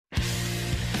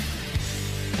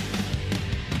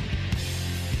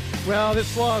Well,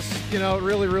 this loss,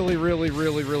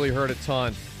 really hurt a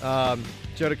ton.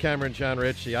 Joe DeCamera, John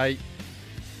Ritchie.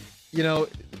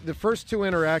 The first two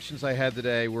interactions I had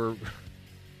today were,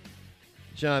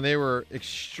 John, they were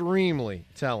extremely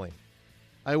telling.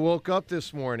 I woke up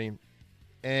this morning,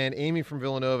 and Amy from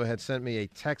Villanova had sent me a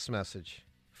text message,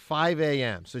 5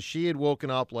 a.m. So she had woken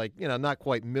up not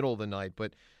quite middle of the night,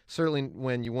 but certainly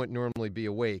when you wouldn't normally be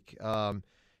awake.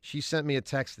 She sent me a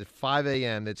text at 5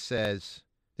 a.m. that says,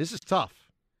 this is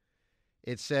tough.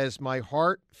 It says, my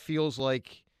heart feels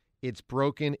like it's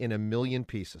broken in a million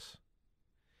pieces.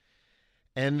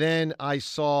 And then I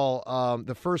saw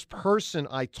the first person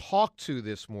I talked to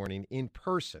this morning in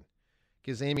person,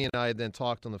 because Amy and I had then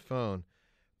talked on the phone.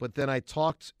 But then I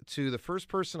talked to the first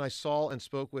person I saw and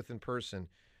spoke with in person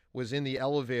was in the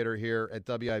elevator here at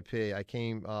WIP. I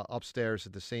came upstairs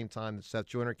at the same time that Seth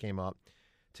Joyner came up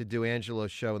to do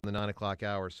Angelo's show in the 9 o'clock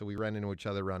hour. So we ran into each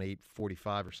other around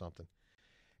 8:45 or something.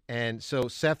 And so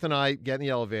Seth and I get in the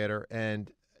elevator, and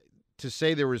to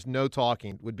say there was no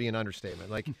talking would be an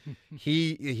understatement. Like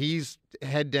he's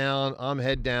head down, I'm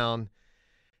head down.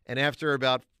 And after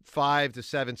about 5 to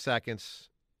 7 seconds,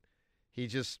 he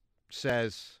just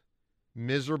says,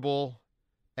 miserable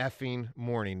effing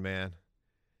morning, man.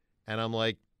 And I'm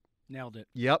like, nailed it.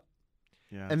 Yep.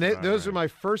 Yeah, And those are my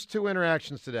first two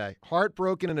interactions today.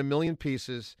 Heartbroken in a million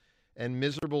pieces and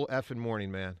miserable effing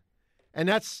morning, man. And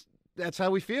that's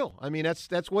how we feel. I mean,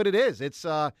 that's what it is. It's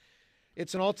an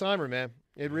all-timer, man.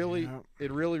 It really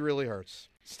hurts.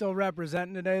 Still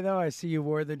representing today, though. I see you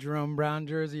wore the Jerome Brown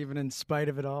jersey even in spite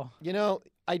of it all.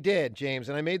 I did, James,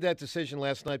 and I made that decision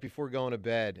last night before going to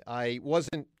bed. I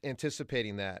wasn't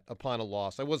anticipating that upon a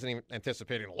loss. I wasn't even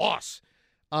anticipating a loss.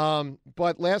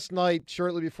 But last night,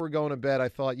 shortly before going to bed, I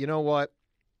thought, you know what?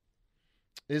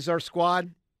 This is our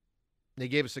squad. They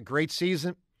gave us a great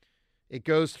season. It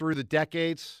goes through the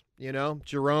decades,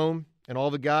 Jerome and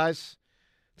all the guys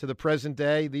to the present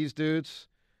day, these dudes.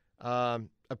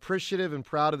 Appreciative and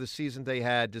proud of the season they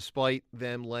had despite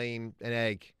them laying an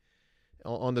egg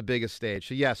on the biggest stage.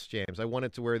 So, yes, James, I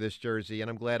wanted to wear this jersey, and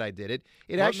I'm glad I did it.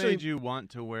 What made you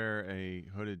want to wear a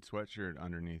hooded sweatshirt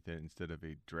underneath it instead of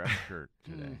a dress shirt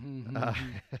today? I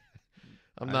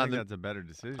think that's a better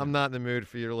decision. I'm not in the mood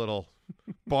for your little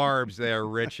barbs there,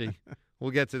 Richie. We'll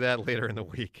get to that later in the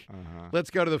week. Let's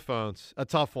go to the phones. A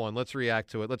tough one. Let's react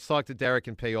to it. Let's talk to Derek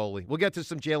and Paoli. We'll get to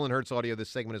some Jalen Hurts audio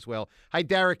this segment as well. Hi,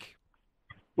 Derek.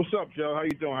 What's up, Joe?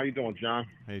 How you doing, John?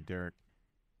 Hey, Derek.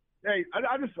 Hey, I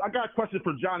got a question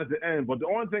for John at the end, but the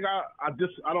only thing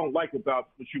I don't like about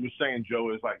what you were saying,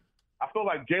 Joe, is I feel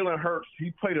like Jalen Hurts,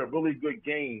 he played a really good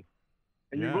game,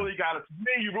 and you really got to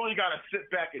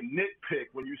sit back and nitpick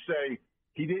when you say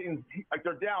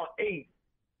they're down 8,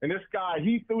 and this guy,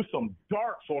 he threw some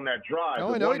darts on that drive.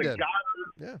 Oh, I know he did.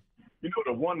 Yeah.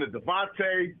 The one that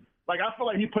Devontae, I feel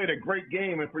like he played a great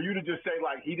game, and for you to just say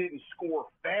he didn't score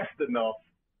fast enough,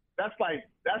 that's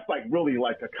really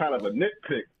a kind of a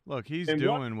nitpick. Look, he's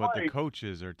doing what the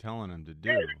coaches are telling him to do.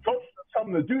 Yeah, the coaches are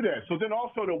telling him to do that. So then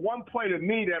also the one play to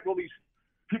me that really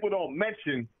people don't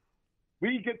mention,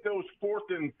 we get those 4th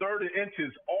and 3rd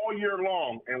inches all year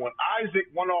long, and when Isaac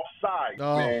went offside,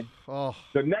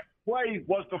 the next play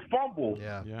was the fumble.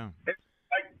 Yeah.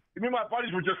 Me and my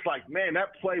buddies were just like, man, that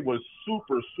play was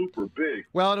super, super big.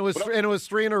 Well, and it was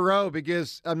 3 in a row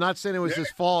because I'm not saying it was his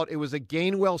fault. It was a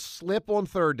Gainwell slip on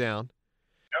 3rd down.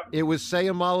 Yep. It was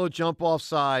Sayamalo jump off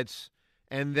sides,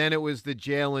 and then it was the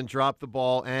Jalen drop the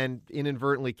ball and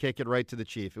inadvertently kick it right to the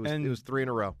Chief. It was 3 in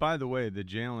a row. By the way, the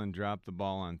Jalen dropped the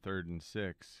ball on 3rd and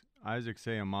 6. Isaac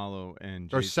Sayamalo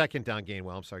and Or 2nd down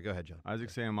Gainwell. I'm sorry. Go ahead, John. Isaac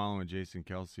Sayamalo and Jason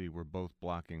Kelsey were both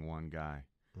blocking one guy.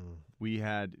 We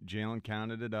had Jalen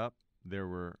counted it up. There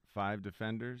were 5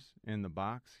 defenders in the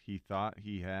box. He thought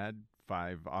he had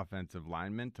 5 offensive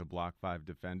linemen to block 5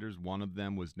 defenders. One of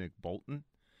them was Nick Bolton.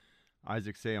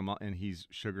 Isaac Sayamalo, and he's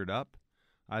sugared up.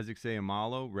 Isaac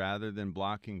Sayamalo, rather than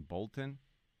blocking Bolton,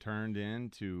 turned in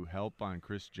to help on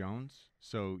Chris Jones.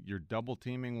 So you're double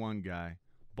teaming one guy.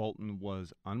 Bolton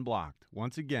was unblocked.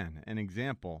 Once again, an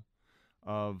example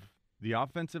of the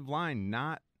offensive line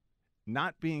not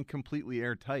being completely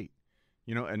airtight,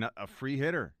 and a free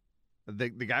hitter. The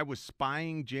guy was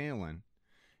spying Jalen,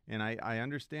 and I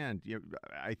understand.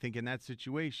 I think in that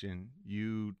situation,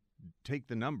 you take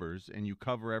the numbers and you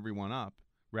cover everyone up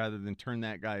rather than turn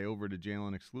that guy over to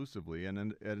Jalen exclusively,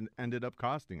 and it ended up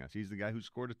costing us. He's the guy who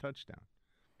scored a touchdown.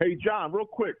 Hey, John, real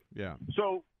quick. Yeah.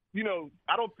 So,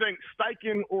 I don't think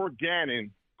Steichen or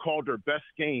Gannon called their best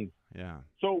game. Yeah.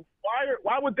 So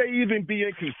why would they even be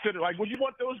in consider? Would you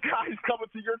want those guys coming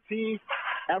to your team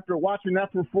after watching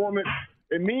that performance?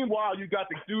 And meanwhile, you got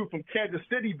the dude from Kansas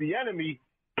City, the enemy,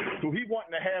 So he went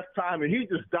into halftime, and he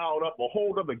just dialed up a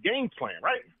whole other game plan,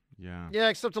 right? Yeah. Yeah,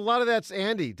 except a lot of that's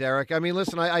Andy, Derek. I mean,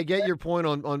 listen, I get your point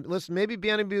on listen, maybe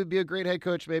Bieniemy would be a great head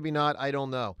coach, maybe not. I don't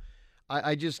know.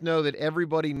 I just know that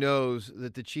everybody knows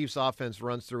that the Chiefs' offense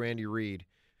runs through Andy Reid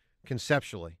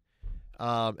conceptually,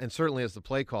 and certainly as the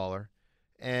play caller.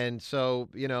 And so,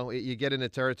 you get into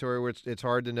territory where it's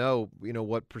hard to know,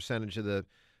 what percentage of the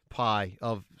pie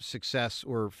of success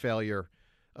or failure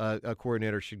a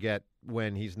coordinator should get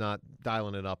when he's not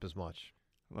dialing it up as much.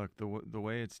 Look, the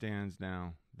way it stands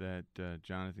now, that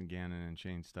Jonathan Gannon and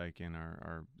Shane Steichen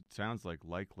are sounds like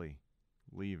likely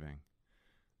leaving.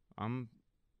 I'm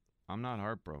not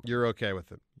heartbroken. You're okay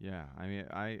with it? Yeah, I mean,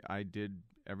 I did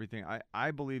everything.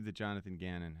 I believe that Jonathan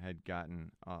Gannon had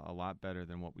gotten a lot better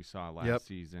than what we saw last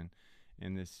season.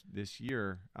 And this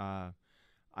year, I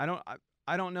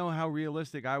don't know how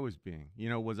realistic I was being.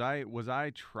 Was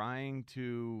I trying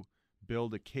to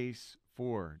build a case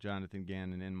for Jonathan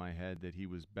Gannon in my head that he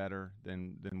was better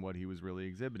than what he was really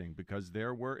exhibiting, because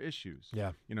there were issues.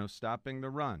 Yeah. Stopping the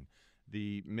run,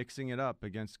 the mixing it up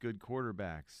against good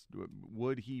quarterbacks.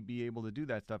 Would he be able to do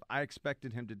that stuff? I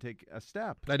expected him to take a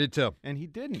step. I did too. And he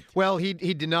didn't. Well, he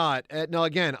did not. Now,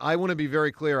 again, I want to be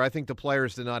very clear. I think the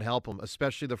players did not help him,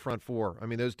 especially the front four. I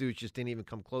mean, those dudes just didn't even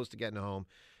come close to getting home,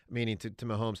 meaning to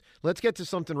Mahomes. Let's get to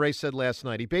something Ray said last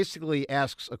night. He basically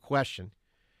asks a question.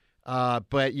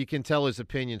 But you can tell his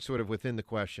opinion sort of within the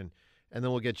question, and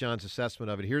then we'll get John's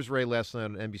assessment of it. Here's Ray last night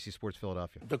on NBC Sports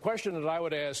Philadelphia. The question that I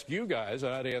would ask you guys,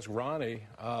 and I'd ask Ronnie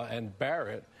and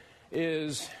Barrett,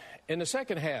 is in the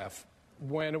second half,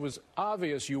 when it was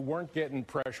obvious you weren't getting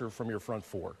pressure from your front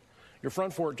four,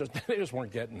 they just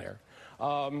weren't getting there.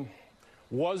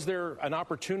 Was there an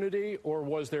opportunity, or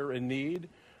was there a need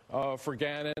for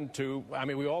Gannon to? I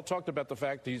mean, we all talked about the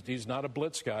fact he's not a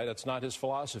blitz guy. That's not his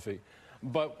philosophy.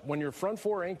 But when your front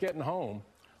four ain't getting home,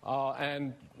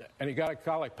 and you got a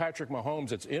guy like Patrick Mahomes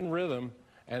that's in rhythm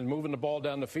and moving the ball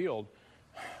down the field,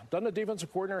 doesn't the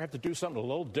defensive coordinator have to do something a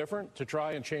little different to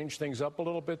try and change things up a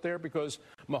little bit there? Because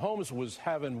Mahomes was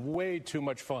having way too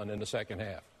much fun in the second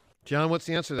half. John, what's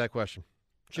the answer to that question?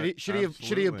 Should he have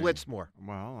blitzed more?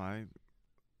 Well,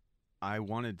 I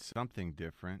wanted something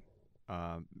different.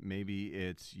 Maybe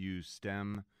it's you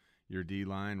stem your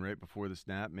D-line right before the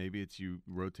snap. Maybe it's you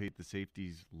rotate the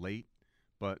safeties late.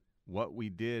 But what we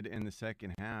did in the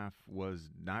second half was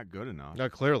not good enough.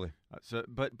 Not clearly.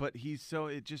 But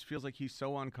it just feels like he's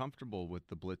so uncomfortable with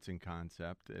the blitzing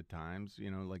concept at times,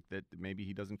 like that maybe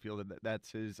he doesn't feel that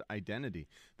that's his identity.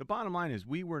 The bottom line is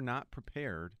we were not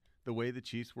prepared the way the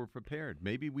Chiefs were prepared.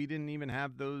 Maybe we didn't even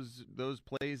have those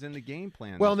plays in the game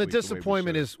plan. Well, and the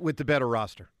disappointment is with the better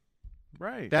roster.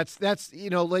 Right. That's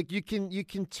like you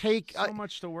can take so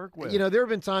much to work with. There have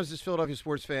been times as a Philadelphia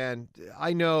sports fan,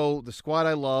 I know the squad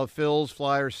I love, Phils,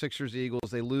 Flyers, Sixers,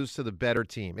 Eagles, they lose to the better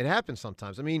team. It happens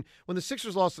sometimes. I mean, when the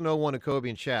Sixers lost to 0-1 to Kobe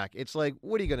and Shaq, it's like,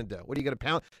 what are you going to do? What are you going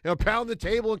to pound the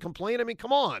table and complain? I mean,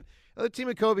 come on. The team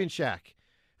of Kobe and Shaq.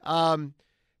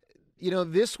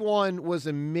 This one was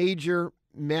a major,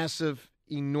 massive,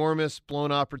 enormous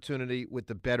blown opportunity with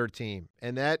the better team,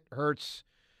 and that hurts.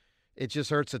 It just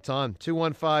hurts a ton.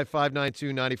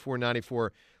 215-592-9494.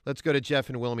 Let's go to Jeff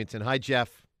in Wilmington. Hi,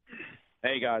 Jeff.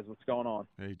 Hey, guys. What's going on?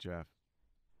 Hey, Jeff.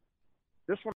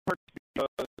 This one hurts because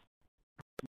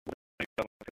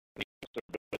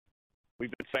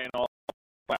we've been saying all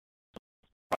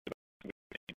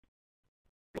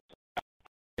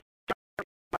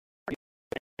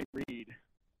Reed,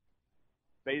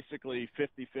 basically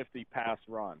 50-50 pass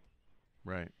run.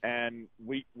 Right. And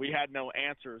we had no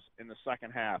answers in the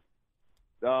second half.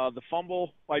 The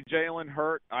fumble by Jalen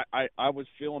hurt. I was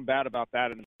feeling bad about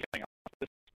that in the beginning. This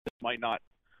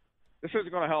isn't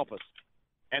going to help us.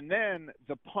 And then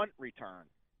the punt return.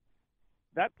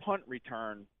 That punt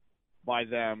return by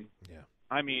them,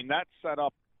 I mean, that set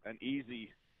up a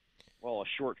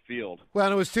short field. Well,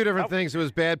 and it was two different things. It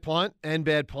was bad punt and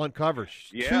bad punt coverage.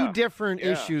 Yeah. Two different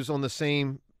issues on the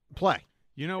same play.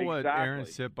 You know what Aaron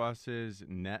Sipbus's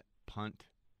net punt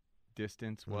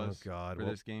distance was for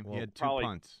this game? He had two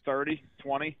punts. 30,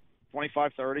 20,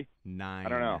 25, 30? 9. I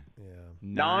don't know. Yeah.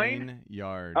 9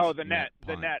 yards. Oh, the net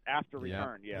after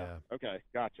return. Yeah. Okay,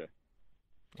 gotcha.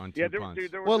 On two punts.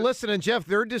 Listen, and Jeff,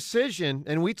 their decision,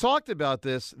 and we talked about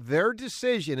this, their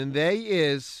decision, and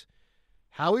is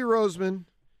Howie Roseman,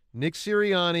 Nick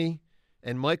Sirianni,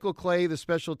 and Michael Clay, the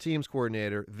special teams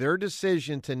coordinator, their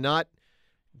decision to not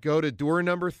go to door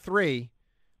number 3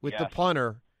 with the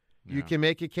punter, you can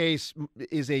make a case,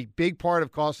 is a big part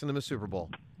of costing them a Super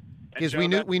Bowl. Because we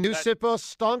knew Sipos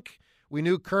stunk, we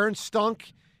knew Kern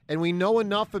stunk, and we know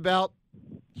enough about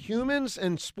humans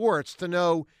and sports to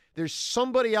know there's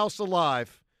somebody else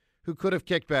alive who could have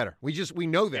kicked better. We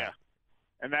know that. Yeah.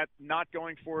 And that not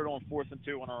going for it on 4th and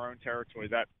 2 on our own territory,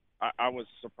 that I was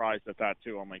surprised at that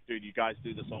too. I'm like, dude, you guys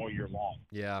do this all year long.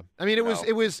 Yeah. I mean, it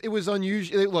was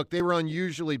unusual. Look, they were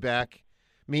unusually back,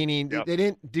 meaning they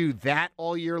didn't do that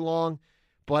all year long,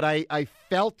 but I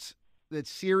felt that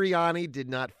Sirianni did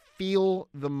not feel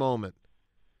the moment.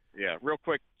 Yeah, real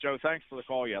quick, Joe, thanks for the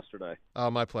call yesterday. Oh,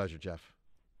 my pleasure, Jeff.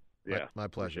 Yeah. My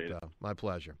pleasure, Joe. My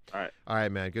pleasure. All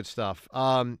right, man. Good stuff.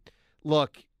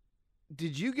 Look,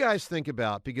 did you guys think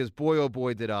about, because boy, oh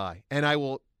boy, did I, and I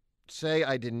will say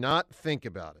I did not think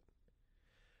about it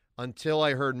until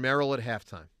I heard Merrill at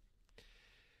halftime.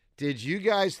 Did you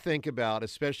guys think about,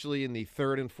 especially in the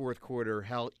third and fourth quarter,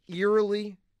 how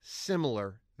eerily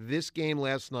similar this game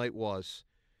last night was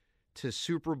to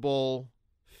Super Bowl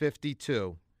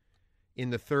 52 in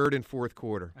the third and fourth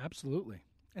quarter? Absolutely.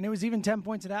 And it was even 10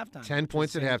 points at halftime. 10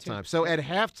 points at halftime. So at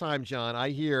halftime, John, I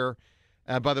hear,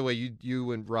 by the way,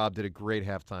 you and Rob did a great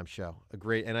halftime show. A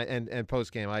great, and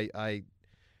post game, I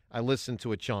listened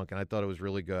to a chunk, and I thought it was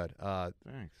really good.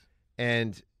 Thanks.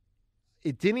 And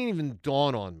it didn't even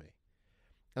dawn on me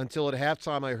until at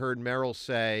halftime I heard Merrill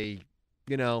say,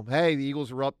 hey, the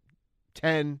Eagles are up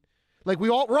 10. Like,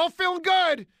 we're all feeling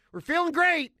good. We're feeling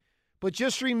great. But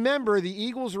just remember, the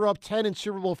Eagles are up 10 in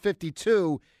Super Bowl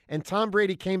 52, and Tom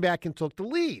Brady came back and took the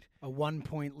lead. A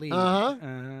 1-point lead.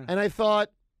 And I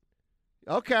thought,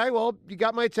 okay, well, you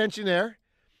got my attention there.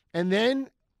 And then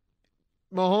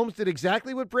Mahomes did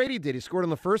exactly what Brady did. He scored on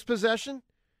the first possession,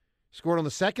 scored on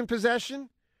the second possession,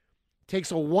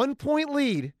 takes a 1-point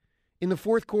lead in the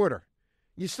fourth quarter.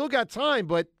 You still got time,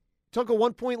 but took a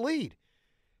 1-point lead.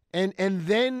 And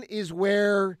then is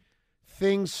where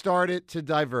things started to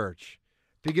diverge,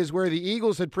 because where the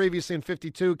Eagles had previously in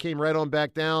 52 came right on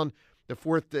back down, the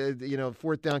fourth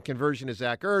down conversion is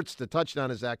Zach Ertz, the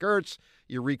touchdown is Zach Ertz,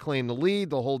 you reclaim the lead,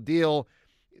 the whole deal.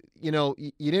 You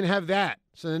didn't have that.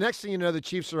 So the next thing you know, the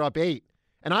Chiefs are up 8.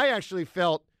 And I actually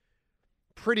felt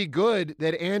pretty good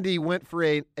that Andy went for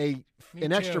an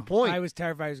extra point. I was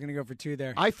terrified he was going to go for 2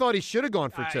 there. I thought he should have gone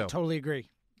for 2. I totally agree.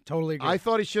 I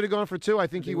thought he should have gone for 2. I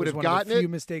think he would have gotten it. A few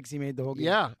mistakes he made the whole game.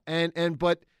 Yeah,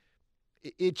 but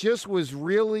it just was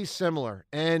really similar.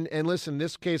 And listen, in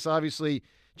this case, obviously,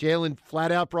 Jalen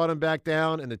flat out brought him back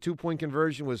down, and the 2-point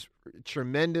conversion was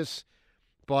tremendous.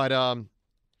 But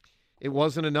it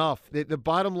wasn't enough. The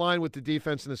bottom line with the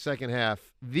defense in the second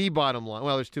half, the bottom line,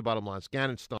 well, there's 2 bottom lines.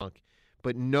 Gannon stunk,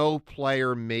 but no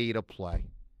player made a play.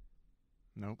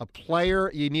 Nope. A player,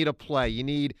 you need a play. You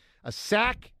need a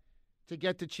sack to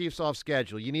get the Chiefs off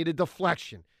schedule. You need a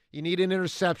deflection. You need an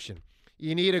interception.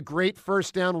 You need a great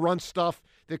first down run stuff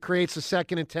that creates a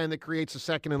 2nd and 10, that creates a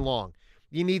 2nd and long.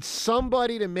 You need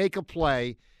somebody to make a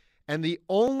play, and the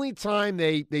only time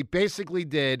they basically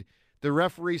did, the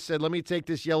referee said, let me take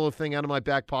this yellow thing out of my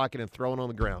back pocket and throw it on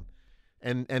the ground.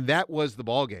 And that was the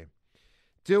ball game.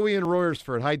 Dewey and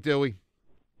Royersford. Hi, Dewey.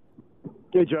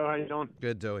 Hey, Joe. How you doing?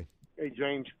 Good, Dewey. Hey,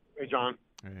 James. Hey, John.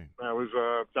 Hey. That was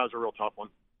a real tough one.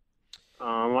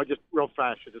 I just real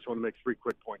fast. I just want to make 3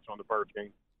 quick points on the Birds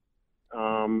game.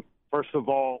 First of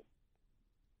all,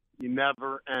 you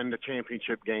never end a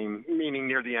championship game, meaning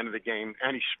near the end of the game,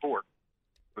 any sport,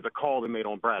 with a call they made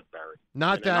on Bradbury.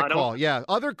 Not that call. Yeah,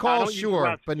 other calls,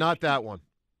 sure, but not that one.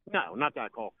 No, not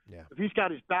that call. Yeah. If he's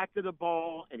got his back to the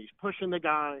ball and he's pushing the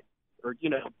guy, or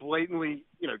blatantly,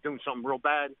 doing something real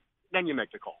bad, then you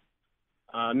make the call.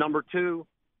 Number 2,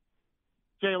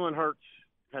 Jalen Hurts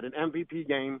had an MVP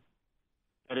game.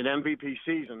 At an MVP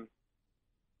season,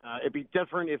 it'd be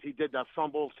different if he did that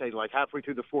fumble, say, like halfway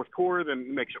through the fourth quarter, then it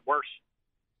makes it worse.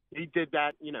 He did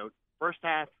that, first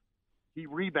half, he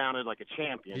rebounded like a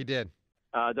champion. He did.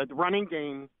 The running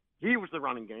game, he was the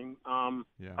running game.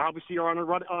 Obviously,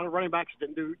 our running backs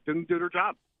didn't do their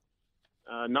job.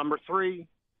 Number 3,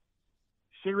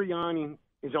 Sirianni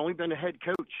has only been a head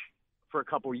coach for a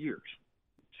couple of years.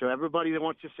 So everybody that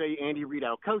wants to say Andy Reid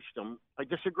out-coached him, I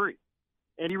disagree.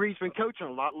 Andy Reid's been coaching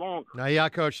a lot longer. No, yeah, I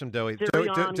coached him, Dewey.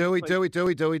 Dewey,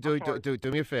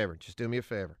 do me a favor. Just do me a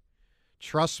favor.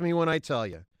 Trust me when I tell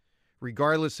you,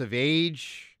 regardless of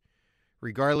age,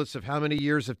 regardless of how many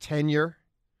years of tenure,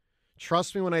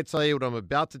 trust me when I tell you what I'm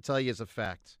about to tell you is a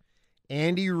fact.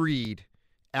 Andy Reid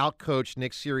outcoached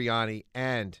Nick Sirianni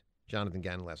and Jonathan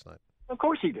Gannon last night. Of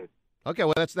course he did. Okay,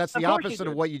 well, that's the opposite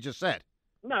of what you just said.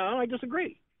 No, I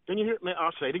disagree. Then you hear me?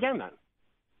 I'll say it again then.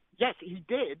 Yes, he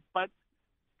did, but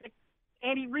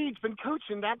Andy Reid's been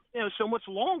coaching that so much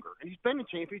longer, and he's been in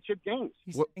championship games.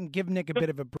 And give Nick a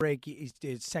bit of a break. He's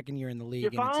his second year in the league,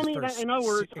 and it's his first in other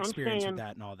words, experience with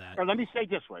that and all that. Or let me say it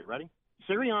this way, ready?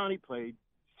 Sirianni played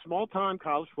small-time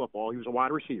college football. He was a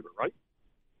wide receiver, right?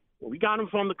 Well, we got him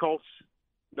from the Colts.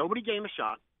 Nobody gave him a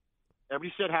shot.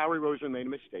 Everybody said Howie Roseman made a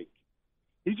mistake.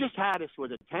 He just had us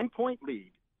with a 10-point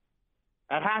lead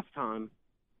at halftime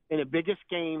in the biggest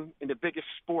game in the biggest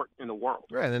sport in the world.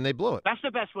 Right, and then they blew it. That's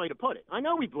the best way to put it. I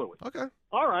know we blew it. Okay.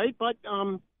 All right, but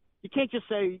you can't just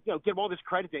say, give all this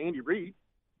credit to Andy Reid.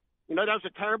 That was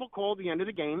a terrible call at the end of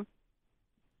the game.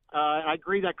 I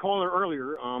agree that caller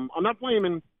earlier. I'm not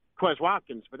blaming Quez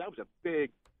Watkins, but that was a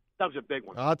big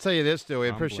one. I'll tell you this, Dewey. I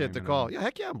I'm appreciate the blaming call. him. Yeah,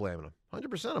 heck yeah, I'm blaming him.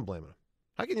 100% I'm blaming him.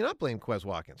 How can you not blame Quez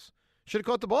Watkins? Should have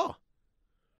caught the ball.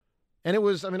 And it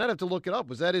was, I'd have to look it up.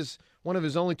 Was that one of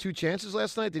his only 2 chances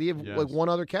last night? Did he have Yes. one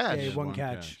other catch? Yeah, one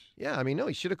catch. Yeah, no,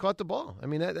 he should have caught the ball.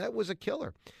 That was a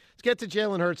killer. Let's get to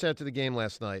Jalen Hurts after the game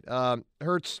last night.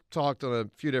 Hurts talked on a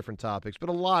few different topics, but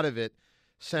a lot of it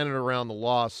centered around the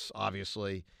loss,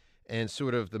 obviously, and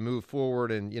sort of the move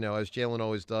forward and, as Jalen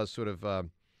always does, sort of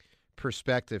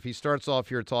perspective. He starts off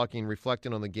here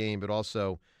reflecting on the game, but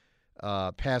also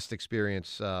past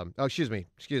experience. Excuse me,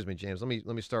 James. Let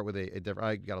me start with a different.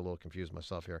 I got a little confused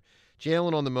myself here.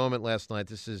 Jalen on the moment last night.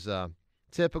 This is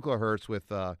typical Hurts with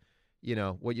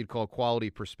what you'd call quality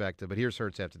perspective. But here's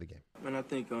Hurts after the game. And I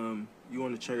think you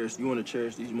want to cherish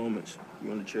these moments. You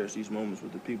want to cherish these moments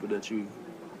with the people that you've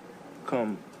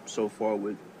come so far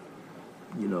with.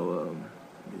 Your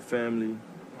family,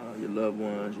 your loved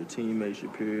ones, your teammates,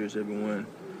 your peers, everyone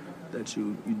that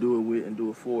you do it with and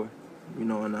do it for.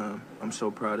 And I'm so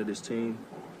proud of this team.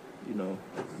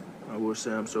 I will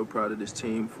say I'm so proud of this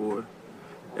team for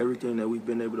everything that we've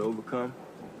been able to overcome.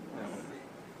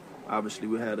 Obviously,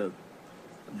 we had a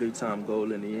big-time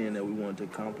goal in the end that we wanted to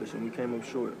accomplish, and we came up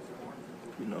short.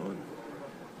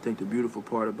 I think the beautiful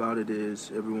part about it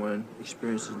is everyone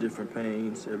experiences different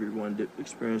pains. Everyone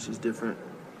experiences different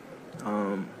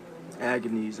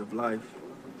agonies of life,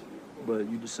 but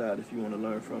you decide if you want to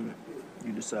learn from it.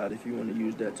 You decide if you want to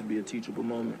use that to be a teachable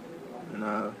moment, and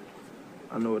I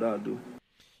know what I'll do.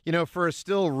 For a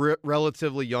still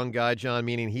relatively young guy, John,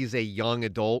 meaning he's a young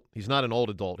adult. He's not an old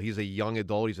adult. He's a young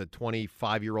adult. He's a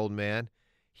 25-year-old man.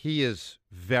 He is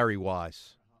very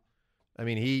wise.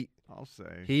 I'll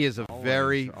say he is a always.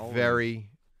 very,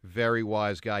 very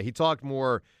wise guy. He talked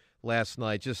more last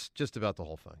night, just about the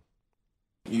whole thing.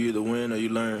 You either win or you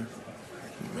learn.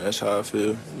 That's how I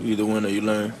feel. You either win or you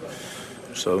learn.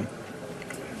 So,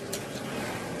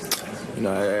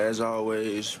 as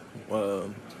always,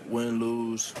 win,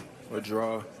 lose, or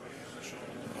draw,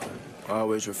 I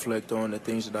always reflect on the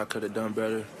things that I could have done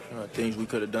better, things we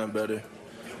could have done better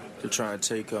to try and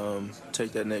take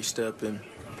that next step. And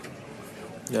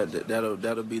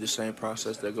that'll be the same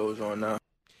process that goes on now.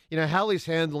 How he's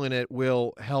handling it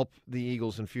will help the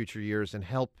Eagles in future years and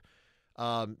help.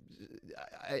 I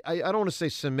don't want to say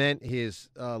cement his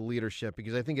leadership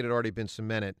because I think it had already been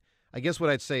cemented. I guess what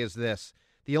I'd say is this.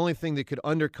 The only thing that could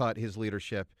undercut his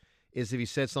leadership is if he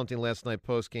said something last night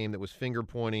post-game that was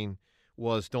finger-pointing,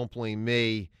 was don't blame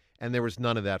me, and there was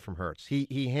none of that from Hurts.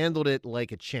 He handled it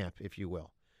like a champ, if you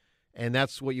will. And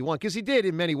that's what you want. Because he did,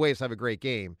 in many ways, have a great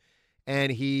game.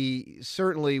 And he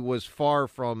certainly was far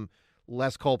from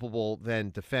less culpable than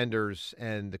defenders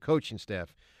and the coaching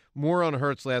staff. More on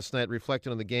Hurts last night,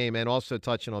 reflecting on the game and also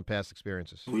touching on past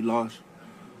experiences. We lost.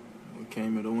 We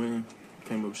came here to win.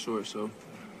 Came up short, so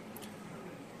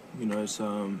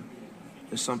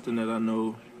it's something that I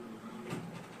know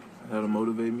that'll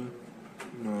motivate me.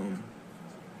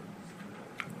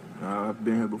 I've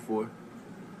been here before.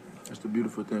 That's the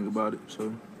beautiful thing about it.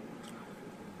 So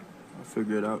I'll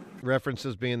figure it out.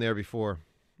 References being there before.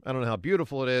 I don't know how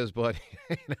beautiful it is, but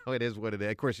it is what it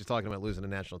is. Of course, he's talking about losing a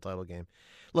national title game.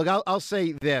 Look, I'll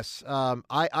say this.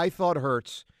 I thought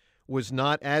Hurts was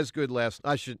not as good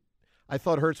I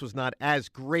thought Hurts was not as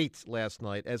great last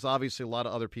night as obviously a lot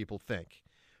of other people think.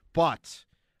 But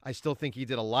I still think he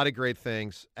did a lot of great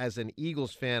things. As an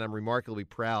Eagles fan, I'm remarkably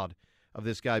proud of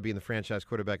this guy being the franchise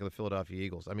quarterback of the Philadelphia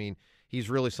Eagles. He's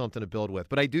really something to build with.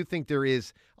 But I do think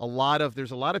there's a lot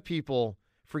of people,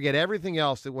 forget everything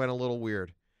else that went a little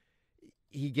weird.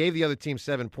 He gave the other team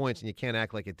 7 points, and you can't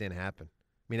act like it didn't happen.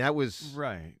 That was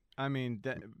right.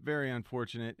 That very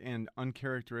unfortunate and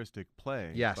uncharacteristic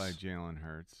play by Jalen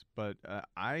Hurts. But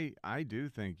I do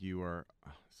think you are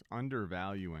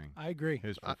undervaluing. I agree.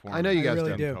 His performance. I know you guys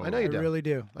really do. I know you do. I really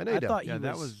do. I know you do.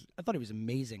 I thought he was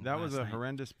amazing. That was a night.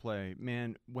 horrendous play,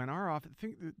 man. When our offense, I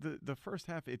think the first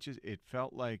half, it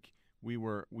felt like we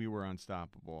were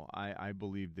unstoppable. I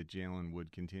believe that Jalen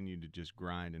would continue to just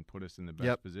grind and put us in the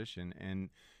best position. And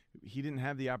he didn't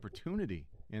have the opportunity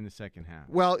in the second half.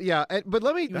 Well, yeah, but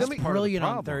let me brilliant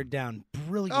on third down.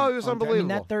 Brilliant. Oh, it was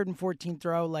unbelievable. I mean, that 3rd and 14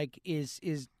 throw,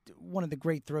 is one of the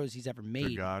great throws he's ever made.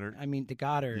 To Goddard. I mean, to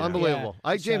Goddard. Yeah. Unbelievable.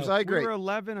 Yeah. James, I agree. We were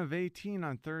 11 of 18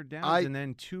 on third downs and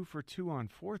then 2 for 2 on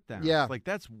fourth downs. Yeah. Like,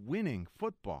 that's winning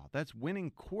football. That's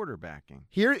winning quarterbacking.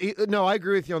 No, I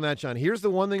agree with you on that, John. Here's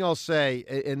the one thing I'll say,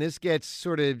 and this gets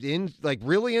sort of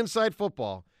really inside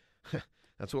football.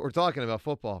 That's what we're talking about,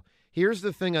 football. Here's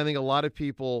the thing I think a lot of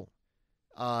people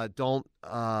don't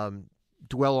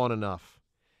dwell on enough.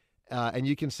 And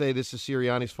you can say this is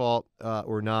Sirianni's fault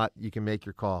or not. You can make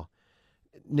your call.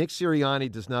 Nick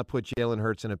Sirianni does not put Jalen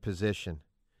Hurts in a position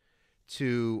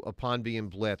to, upon being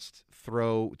blitzed,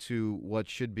 throw to what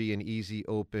should be an easy,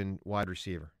 open wide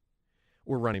receiver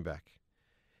or running back.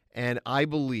 And I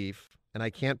believe, and I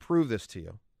can't prove this to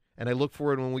you, and I look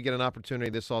forward when we get an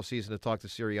opportunity this offseason to talk to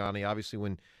Sirianni. Obviously,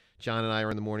 when John and I are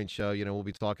in the morning show, we'll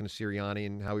be talking to Sirianni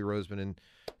and Howie Roseman and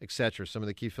et cetera, some of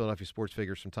the key Philadelphia sports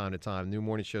figures from time to time. New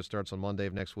morning show starts on Monday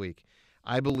of next week.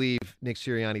 I believe Nick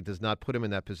Sirianni does not put him in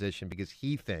that position because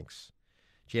he thinks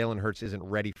Jalen Hurts isn't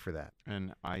ready for that.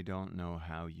 And I don't know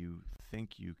how you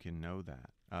think you can know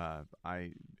that.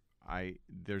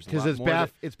 There's because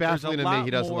it's baffling to me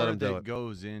he doesn't let him do it. That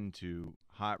goes into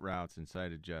hot routes and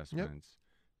side adjustments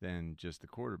than just the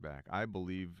quarterback. I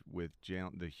believe with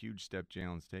the huge step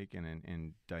Jalen's taken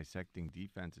in dissecting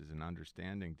defenses and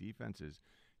understanding defenses,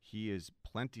 he is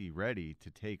plenty ready to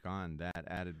take on that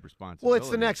added responsibility. Well, it's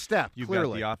the next step, You've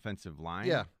clearly. got the offensive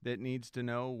line that needs to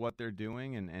know what they're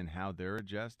doing and how they're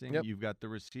adjusting. Yep. You've got the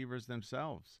receivers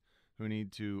themselves who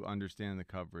need to understand the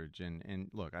coverage. And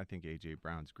look, I think A.J.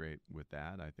 Brown's great with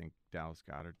that. I think Dallas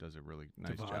Goedert does a really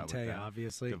nice job with that.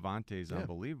 Obviously. Devontae's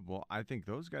unbelievable. I think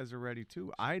those guys are ready,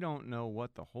 too. I don't know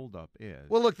what the holdup is.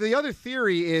 Well, look, the other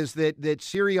theory is that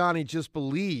Sirianni just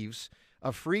believes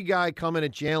a free guy coming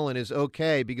at Jalen is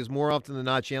okay because more often than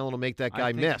not, Jalen will make that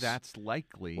guy miss. I think that's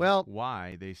likely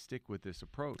why they stick with this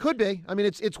approach. Could be. I mean,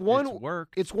 it's one.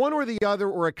 It's one or the other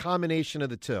or a combination of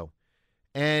the two.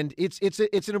 And it's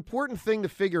an important thing to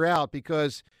figure out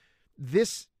because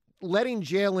this letting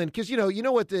Jalen, because you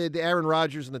know what the Aaron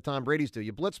Rodgers and the Tom Brady's do.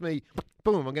 You blitz me,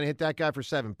 boom, I'm going to hit that guy for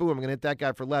 7. Boom, I'm going to hit that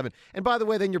guy for 11. And by the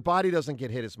way, then your body doesn't get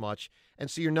hit as much,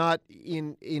 and so you're not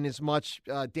in as much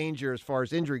danger as far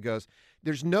as injury goes.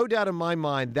 There's no doubt in my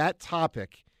mind that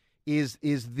topic is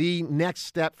the next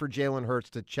step for Jalen Hurts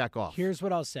to check off. Here's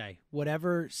what I'll say: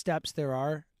 whatever steps there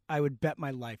are, I would bet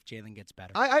my life Jalen gets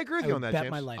better. I agree with you on that, bet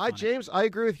James. my life on James, I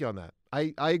agree with you on that.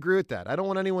 I agree with that. I don't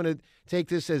want anyone to take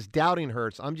this as doubting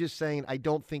Hurts. I'm just saying I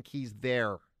don't think he's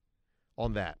there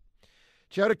on that.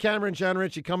 Joe DeCamara and John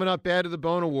Ritchie coming up. Bad to the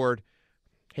Bone Award.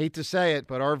 Hate to say it,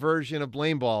 but our version of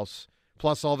blame balls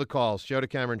plus all the calls. Joe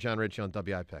DeCamara and John Ritchie on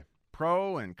WIP.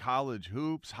 Pro and college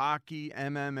hoops, hockey,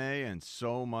 MMA, and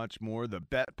so much more. The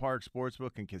BetPark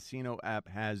Sportsbook and Casino app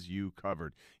has you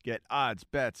covered. Get odds,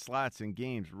 bets, slots, and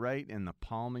games right in the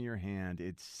palm of your hand.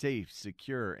 It's safe,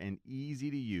 secure, and easy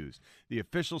to use. The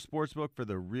official sportsbook for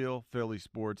the real Philly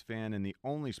sports fan and the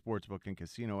only sportsbook and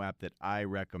casino app that I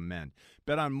recommend.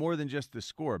 Bet on more than just the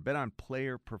score. Bet on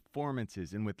player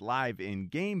performances. And with live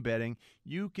in-game betting,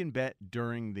 you can bet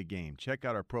during the game. Check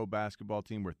out our pro basketball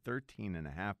team. We're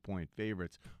 13.5-point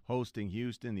favorites hosting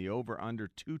Houston. The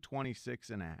over-under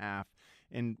 226.5.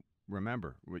 And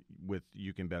remember, with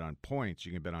you can bet on points,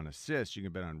 you can bet on assists, you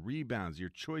can bet on rebounds. Your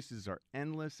choices are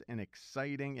endless and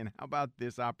exciting. And how about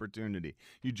this opportunity?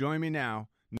 You join me now.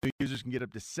 New users can get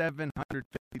up to $750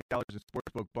 in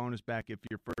sportsbook bonus back if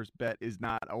your first bet is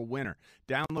not a winner.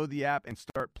 Download the app and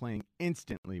start playing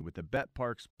instantly with the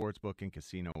BetPark Sportsbook and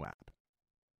Casino app.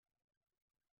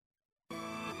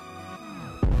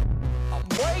 I'm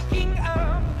waking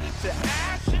up to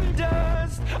ash and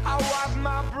dust. I wipe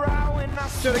my brow and I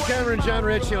Joe DeCamara and John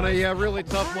Ritchie on a really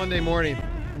tough Monday morning.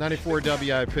 94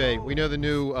 WIP. We know the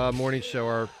new morning show,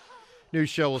 our new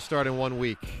show will start in 1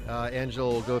 week.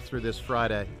 Angela will go through this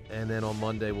Friday, and then on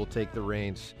Monday we'll take the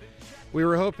reins. We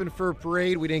were hoping for a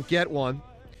parade. We didn't get one.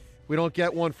 We don't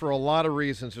get one for a lot of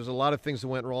reasons. There's a lot of things that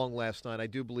went wrong last night. I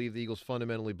do believe the Eagles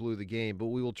fundamentally blew the game, but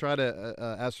we will try to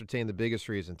ascertain the biggest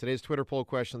reason. Today's Twitter poll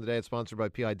question of the day is sponsored by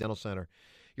PI Dental Center.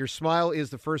 Your smile is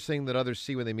the first thing that others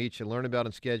see when they meet you. Learn about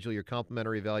and schedule your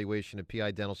complimentary evaluation at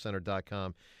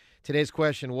PIDentalCenter.com. Today's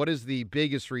question, what is the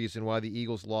biggest reason why the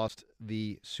Eagles lost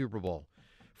the Super Bowl?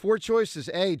 4 choices.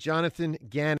 A, Jonathan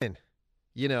Gannon.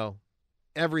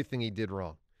 Everything he did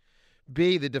wrong.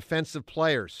 B, the defensive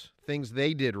players, things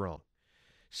they did wrong.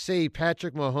 C,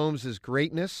 Patrick Mahomes'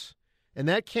 greatness. And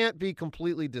that can't be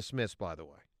completely dismissed, by the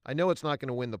way. I know it's not going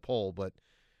to win the poll, but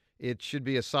it should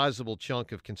be a sizable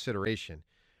chunk of consideration.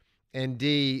 and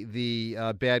D,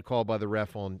 the bad call by the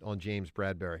ref on James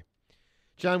Bradbury.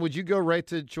 John, would you go right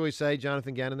to choice A,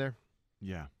 Jonathan Gannon there?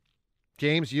 Yeah.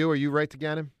 James, are you right to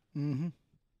Gannon? Mm-hmm.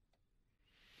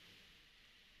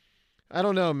 I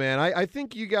don't know, man. I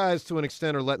think you guys, to an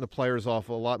extent, are letting the players off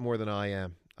a lot more than I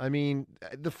am. I mean,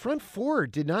 the front four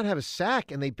did not have a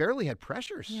sack, and they barely had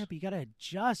pressures. Yeah, but you got to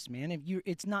adjust, man.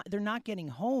 They're not getting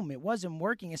home. It wasn't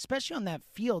working, especially on that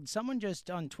field. Someone just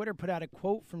on Twitter put out a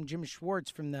quote from Jim Schwartz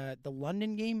from the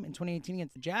London game in 2018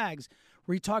 against the Jags,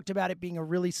 where he talked about it being a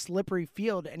really slippery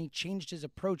field, and he changed his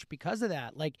approach because of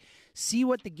that. Like, see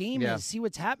what the game is, see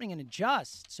what's happening, and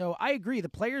adjust. So I agree. The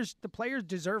players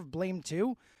deserve blame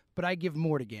too, but I give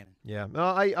more to Gannon. Yeah, no,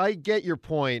 I get your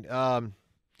point.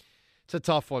 It's a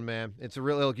tough one, man. It's a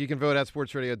real. Look, you can vote at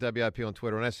Sports Radio WIP on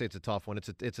Twitter. When I say it's a tough one,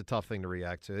 it's a tough thing to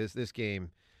react to. This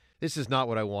game, this is not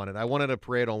what I wanted. I wanted a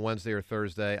parade on Wednesday or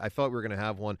Thursday. I thought we were going to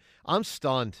have one. I'm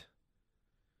stunned.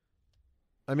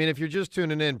 I mean, if you're just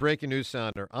tuning in, breaking news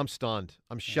sounder, I'm stunned.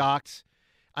 I'm shocked.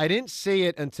 I didn't see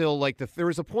it until there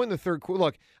was a point in the third quarter.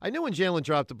 Look, I knew when Jalen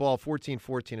dropped the ball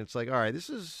 14-14, it's like, all right, it's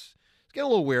getting a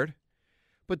little weird.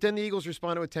 But then the Eagles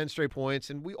responded with 10 straight points,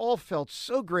 and we all felt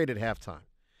so great at halftime.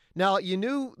 Now, you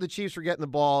knew the Chiefs were getting the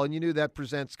ball, and you knew that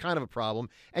presents kind of a problem,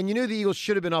 and you knew the Eagles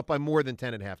should have been up by more than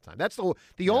 10 at halftime. That's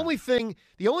the only thing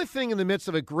in the midst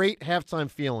of a great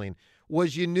halftime feeling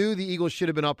was you knew the Eagles should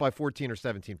have been up by 14 or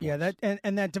 17 points. Yeah,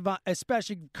 that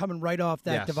especially coming right off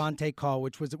that Devontae call,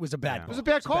 which was a bad call. It was a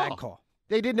bad call.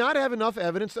 They did not have enough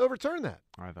evidence to overturn that.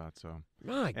 I thought so.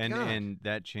 My God. And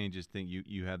that changes things.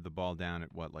 You had the ball down at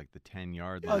the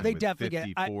 10-yard line. Oh, they with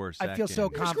definitely 54 I feel so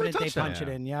confident they punch touchdown.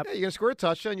 it in. Yep. Yeah, you're going to score a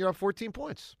touchdown. You're up 14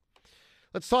 points.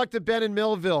 Let's talk to Ben in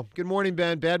Millville. Good morning,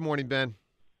 Ben. Bad morning, Ben.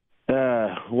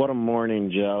 What a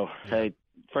morning, Joe. Hey,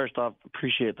 first off,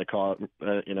 appreciate the call.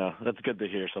 That's good to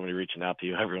hear somebody reaching out to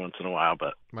you every once in a while.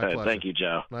 But thank you,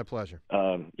 Joe. My pleasure.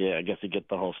 Yeah, I guess you get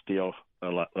the whole steal. A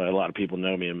lot of people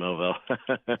know me in Millville.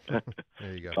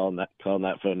 There you go. Calling that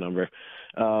phone number.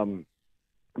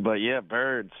 But yeah,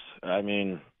 Birds. I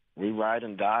mean, we ride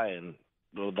and die, and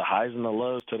the highs and the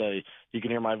lows today. You can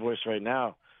hear my voice right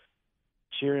now,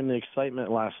 cheering the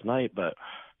excitement last night. But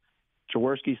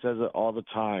Jaworski says it all the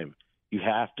time. You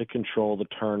have to control the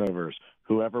turnovers.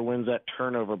 Whoever wins that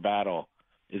turnover battle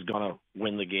is going to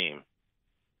win the game.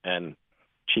 And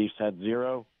Chiefs had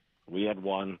 0. We had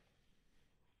 1.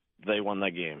 They won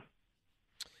that game.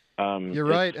 You're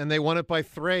right, and they won it by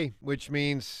 3, which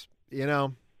means,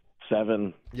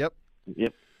 7. Yep.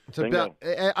 It's about.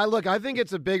 I think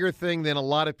it's a bigger thing than a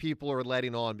lot of people are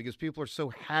letting on because people are so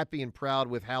happy and proud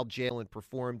with how Jalen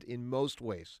performed in most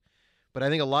ways. But I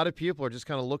think a lot of people are just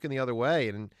kind of looking the other way.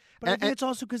 But I think it's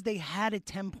also because they had a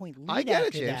 10-point lead I get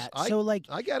after it, James. that.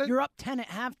 I get it. You're up 10 at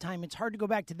halftime. It's hard to go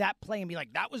back to that play and be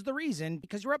like, that was the reason,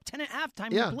 because you're up 10 at halftime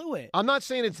and you blew it. I'm not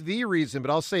saying it's the reason,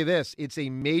 but I'll say this. It's a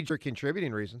major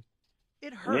contributing reason.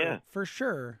 It hurt, for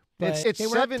sure. But it's they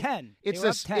 7. Were up 10.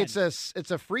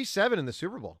 It's a free 7 in the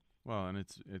Super Bowl. Well, and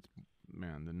it's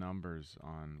man, the numbers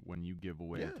on when you give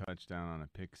away a touchdown on a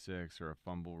pick six or a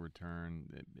fumble return,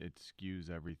 it skews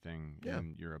everything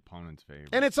in your opponent's favor.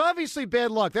 And it's obviously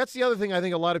bad luck. That's the other thing I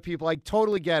think a lot of people, I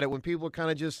totally get it when people are kind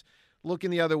of just looking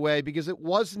the other way because it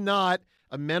was not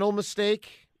a mental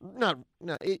mistake.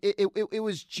 It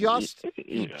was just,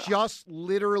 he just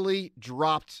literally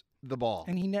dropped the ball.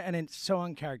 And it's so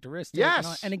uncharacteristic.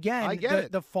 Yes. And again, I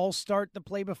get the false start the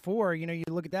play before, you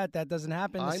look at that doesn't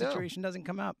happen. The I know. situation doesn't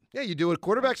come up. Yeah, you do a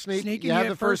quarterback sneak, you have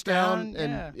the first down,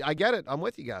 and I get it. I'm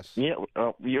with you guys. Yeah,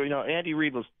 Andy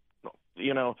Reid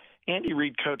Andy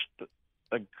Reid coached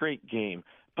a great game,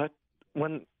 but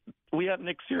when we have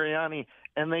Nick Sirianni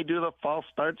and they do the false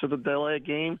starts of the delay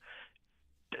game,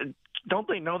 don't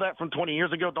they know that from 20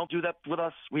 years ago? Don't do that with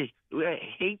us. I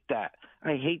hate that.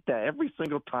 I hate that every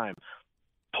single time.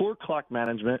 Poor clock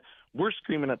management.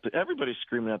 Everybody's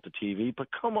screaming at the TV, but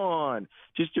come on.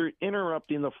 Just you're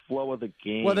interrupting the flow of the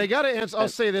game. Well, they got to answer. I'll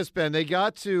say this, Ben. They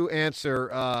got to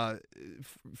answer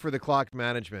for the clock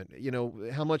management.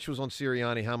 How much was on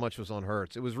Sirianni, how much was on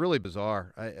Hurts. It was really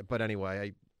bizarre. But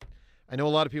anyway, I know a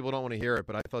lot of people don't want to hear it,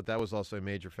 but I thought that was also a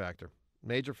major factor.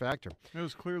 Major factor. It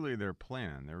was clearly their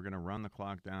plan. They were going to run the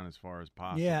clock down as far as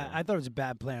possible. Yeah, I thought it was a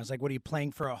bad plan. I was like, what are you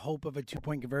playing for a hope of a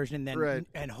 2-point conversion and then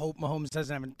and hope Mahomes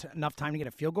doesn't have enough time to get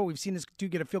a field goal? We've seen this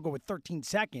dude get a field goal with 13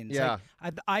 seconds. Yeah.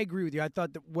 I agree with you. I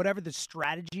thought that whatever the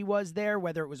strategy was there,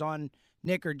 whether it was on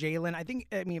Nick or Jalen,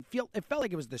 it felt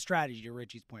like it was the strategy to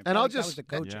Richie's point. And I'll that was the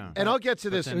coaching. And I'll get to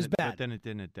this. It was bad. But then it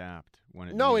didn't adapt when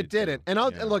it No, needed it didn't. to.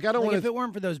 And look, I don't want to. If it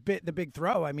weren't for the big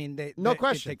throw, no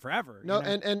question. It'd take forever. No,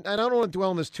 and I don't want to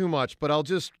dwell on this too much, but I'll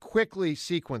just quickly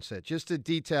sequence it just to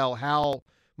detail how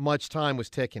much time was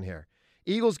ticking here.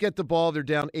 Eagles get the ball. They're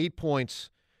down 8 points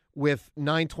with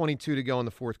 9:22 to go in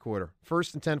the fourth quarter.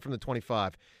 1st and 10 from the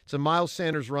 25. It's a Miles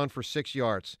Sanders run for 6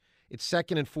 yards. It's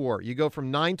 2nd and 4. You go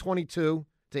from 9:22 to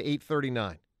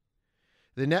 8:39.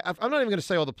 I'm not even going to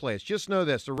say all the plays. Just know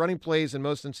this. They're running plays. In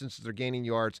most instances, they're gaining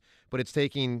yards, but it's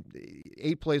taking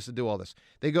 8 plays to do all this.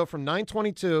 They go from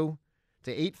 9:22 to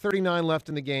 8:39 left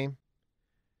in the game,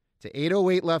 to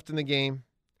 8:08 left in the game,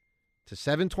 to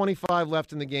 7:25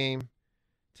 left in the game,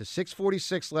 to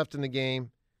 6:46 left in the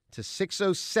game, to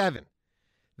 6:07.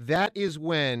 That is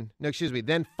when, then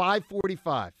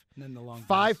 5:45. And then the long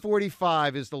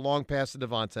 5:45 is the long pass to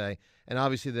Devontae, and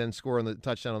obviously then scoring the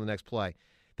touchdown on the next play.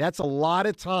 That's a lot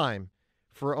of time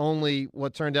for only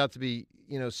what turned out to be,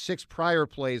 6 prior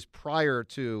plays prior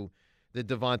to the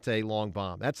Devontae long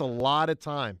bomb. That's a lot of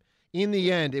time. In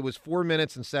the end, it was 4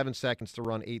 minutes and 7 seconds to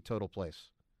run 8 total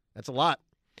plays. That's a lot.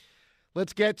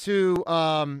 Let's get to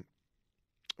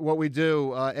what we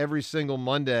do every single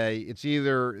Monday. It's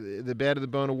either the Bad of the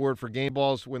Bone Award for game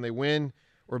balls when they win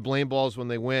or blame balls when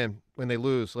they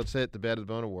lose. Let's hit the Bad of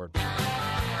the Bone Award.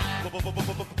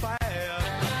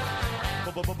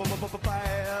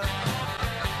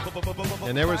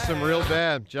 And there was some real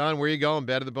bad. John, where you going?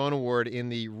 Bad of the Bone Award in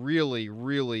the really,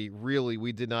 really, really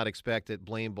we did not expect it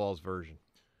blame balls version.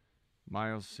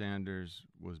 Miles Sanders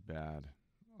was bad.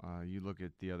 You look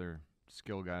at the other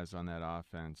skill guys on that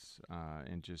offense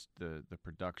and just the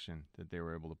production that they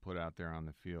were able to put out there on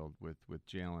the field with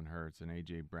Jalen Hurts and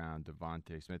A.J. Brown,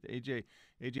 Devontae Smith. A.J.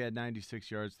 had 96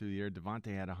 yards through the air.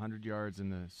 Devontae had 100 yards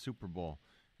in the Super Bowl.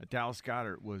 Dallas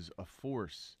Goedert was a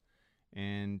force.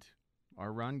 And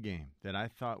our run game that I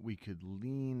thought we could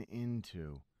lean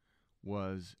into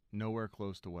was nowhere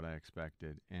close to what I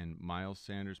expected. And Miles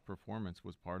Sanders' performance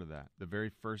was part of that. The very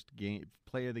first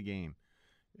play of the game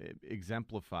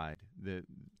exemplified the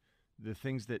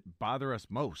things that bother us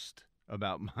most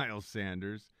about Miles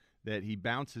Sanders, that he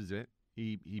bounces it.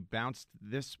 He bounced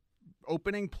this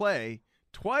opening play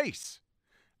twice,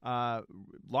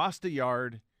 lost a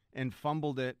yard, and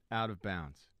fumbled it out of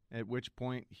bounds, at which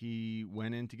point he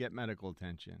went in to get medical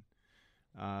attention.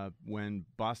 When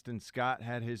Boston Scott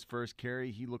had his first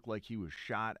carry, he looked like he was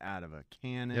shot out of a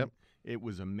cannon. Yep. It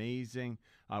was amazing.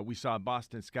 We saw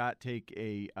Boston Scott take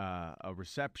a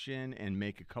reception and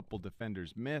make a couple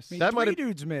defenders miss. That might have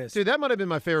dudes miss. Dude, that might have been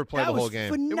my favorite play of the whole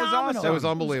game. Phenomenal. It was awesome. That was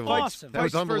unbelievable. It was awesome. That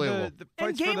was unbelievable.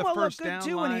 And Gainwell looked good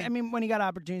too when he got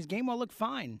opportunities. Gainwell looked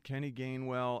fine. Kenny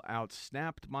Gainwell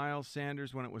outsnapped Miles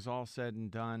Sanders when it was all said and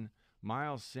done.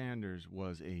 Miles Sanders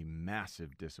was a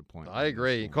massive disappointment. I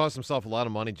agree. He cost himself a lot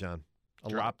of money, John.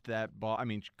 Dropped that ball. I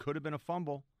mean, could have been a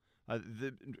fumble.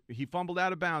 He fumbled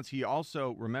out of bounds. He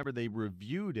also, remember, they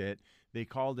reviewed it. They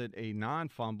called it a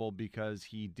non-fumble because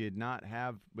he did not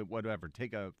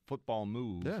take a football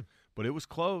move. Yeah. But it was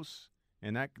close,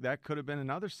 and that could have been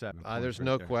another 7 points. There's right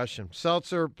no there. question.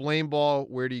 Seltzer, blame ball,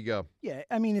 where do you go? Yeah,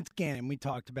 I mean, it's Gannon. We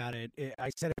talked about it. I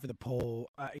said it for the poll.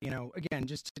 Again,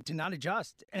 just to not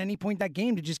adjust at any point that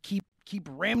game, to just keep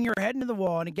ramming your head into the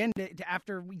wall. And again,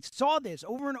 after we saw this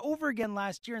over and over again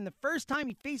last year, and the first time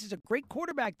he faces a great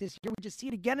quarterback this year, we just see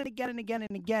it again and again and again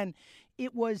and again.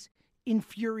 It was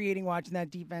infuriating watching that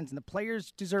defense, and the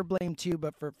players deserve blame too.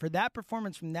 But for that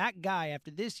performance from that guy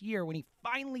after this year, when he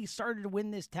finally started to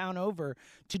win this town over,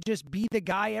 to just be the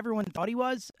guy everyone thought he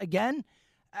was again,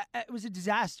 it was a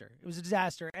disaster. It was a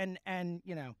disaster. And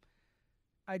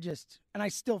I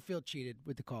still feel cheated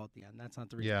with the call at the end. That's not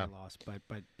the reason I lost,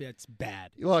 but it's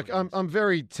bad. Look, I'm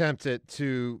very tempted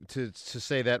to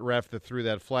say that ref that threw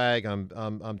that flag.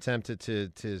 I'm tempted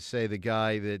to say the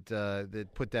guy that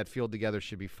put that field together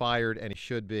should be fired, and he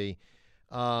should be.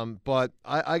 But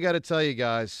I got to tell you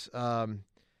guys, I'm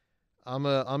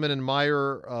an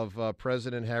admirer of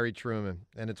President Harry Truman,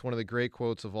 and it's one of the great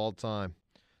quotes of all time.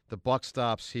 The buck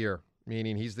stops here,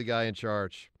 meaning he's the guy in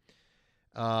charge.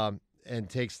 And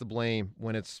takes the blame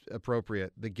when it's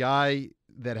appropriate. The guy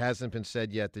that hasn't been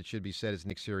said yet that should be said is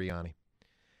Nick Sirianni.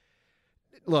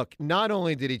 Look, not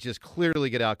only did he just clearly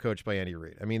get outcoached by Andy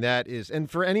Reid. I mean, that is, and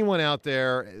for anyone out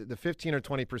there, the 15 or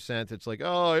 20%, it's like,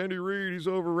 oh, Andy Reid, he's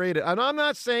overrated. And I'm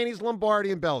not saying he's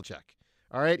Lombardi and Belichick.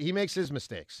 All right, he makes his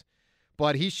mistakes.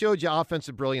 But he showed you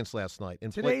offensive brilliance last night.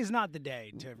 And today's not the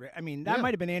day. That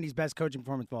might have been Andy's best coaching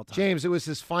performance of all time. James, it was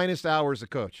his finest hour as a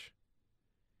coach.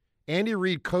 Andy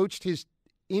Reid coached his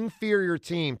inferior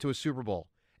team to a Super Bowl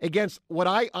against what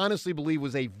I honestly believe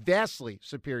was a vastly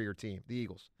superior team, the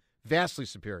Eagles. Vastly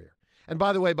superior. And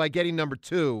by the way, by getting number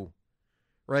 2,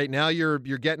 right, now you're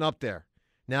getting up there.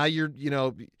 Now you're,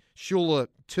 Shula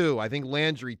 2, I think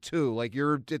Landry 2. Like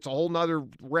it's a whole nother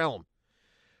realm.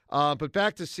 But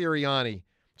back to Sirianni.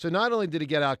 So not only did he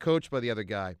get out-coached by the other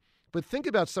guy, but think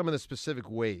about some of the specific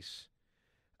ways.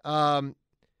 Whatever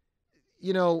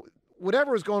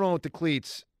was going on with the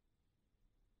cleats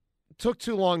took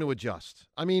too long to adjust.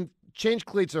 I mean, change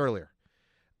cleats earlier.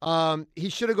 He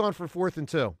should have gone for 4th and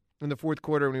 2 in the fourth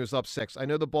quarter when he was up 6. I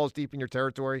know the ball's deep in your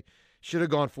territory. Should have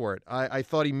gone for it. I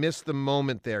thought he missed the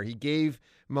moment there. He gave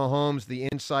Mahomes the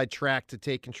inside track to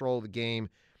take control of the game.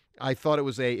 I thought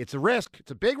it's a risk. It's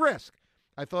a big risk.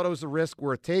 I thought it was a risk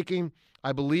worth taking.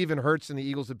 I believe in Hurts and the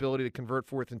Eagles' ability to convert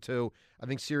 4th and 2. I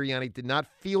think Sirianni did not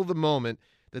feel the moment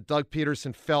that Doug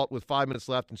Peterson felt with 5 minutes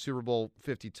left in Super Bowl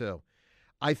 52.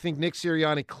 I think Nick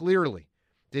Sirianni clearly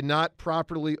did not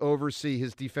properly oversee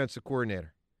his defensive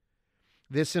coordinator.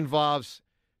 This involves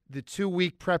the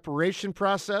 2-week preparation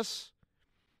process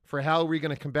for how we're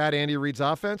going to combat Andy Reid's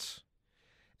offense,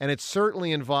 and it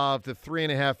certainly involved the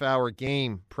 3.5-hour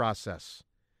game process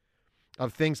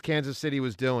of things Kansas City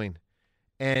was doing.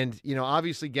 And,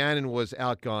 obviously Gannon was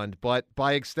outgunned, but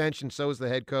by extension, so was the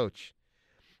head coach.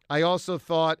 I also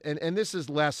thought, and this is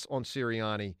less on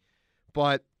Sirianni,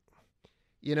 but,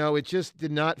 it just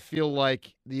did not feel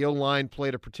like the O-line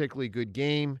played a particularly good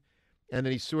game, and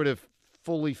then he sort of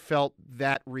fully felt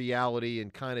that reality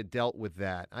and kind of dealt with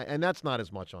that. And that's not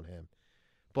as much on him.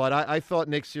 But I thought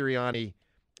Nick Sirianni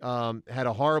had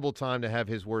a horrible time to have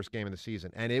his worst game of the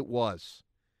season, and it was.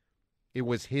 It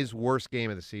was his worst game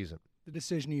of the season. The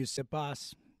decision to use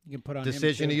Sipos, you can put on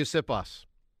Decision to use Sipos.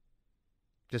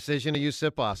 Decision to use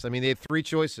Sipos. I mean, they had 3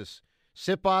 choices.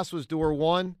 Sipos was door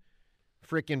 1.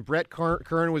 Freaking Brett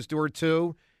Kern was door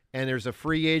 2. And there's a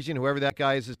free agent, whoever that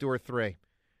guy is door 3.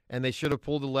 And they should have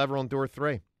pulled the lever on door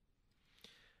 3.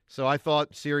 So I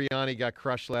thought Sirianni got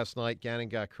crushed last night. Gannon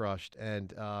got crushed. And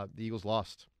the Eagles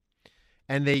lost.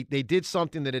 And they did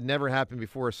something that had never happened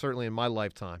before, certainly in my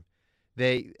lifetime.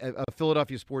 A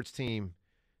Philadelphia sports team,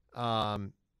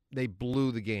 they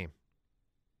blew the game.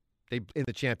 In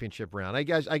the championship round. I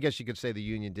guess you could say the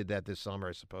Union did that this summer,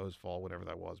 I suppose, fall, whatever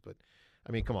that was. But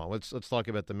I mean, come on, let's talk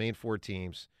about the main 4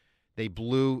 teams. They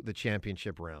blew the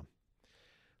championship round.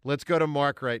 Let's go to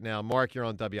Mark right now. Mark, you're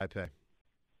on WIP.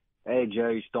 Hey, Joe,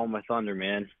 you stole my thunder,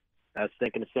 man. I was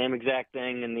thinking the same exact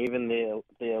thing, and even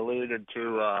they alluded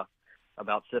to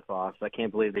about Sipos. I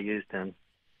can't believe they used him.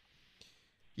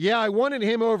 Yeah, I wanted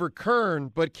him over Kern,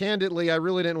 but candidly, I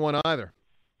really didn't want either.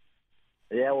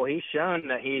 Yeah, well, he's shown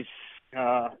that he's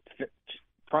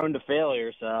prone to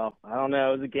failure, so I don't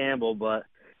know. It was a gamble, but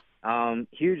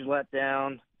huge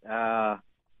letdown.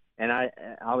 And I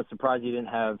was surprised you didn't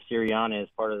have Sirianni as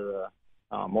part of the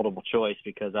multiple choice,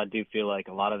 because I do feel like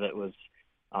a lot of it was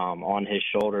on his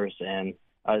shoulders. And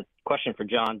a question for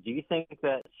John: do you think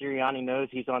that Sirianni knows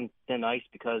he's on thin ice?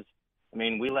 Because I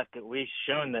mean, we've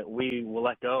shown that we will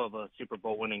let go of a Super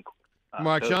Bowl winning.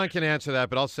 Mark, coach. John can answer that,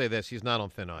 but I'll say this: he's not on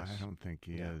thin ice. I don't think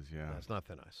he is. Yeah, no, it's not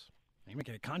thin ice. He might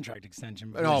get a contract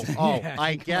extension. Yeah,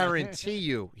 I guarantee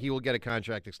you he will get a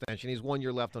contract extension. He's 1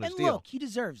 year left on his and deal. Look, he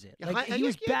deserves it. Yeah, Like, he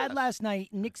was bad last night.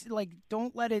 Nick's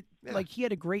don't let it. Yeah. Like, he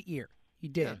had a great year. He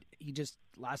did. Yeah. He just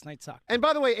last night sucked. And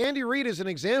by the way, Andy Reid is an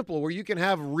example where you can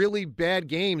have really bad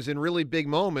games in really big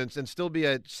moments and still be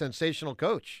a sensational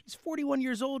coach. He's 41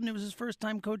 years old, and it was his first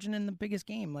time coaching in the biggest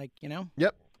game.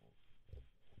 Yep.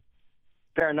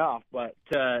 Fair enough, but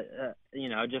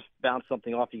just bounce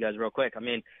something off you guys real quick. I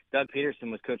mean, Doug Peterson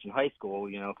was coaching high school,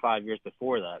 5 years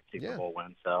before that Super Bowl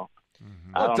win. So,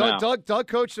 I don't know. Doug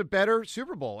coached a better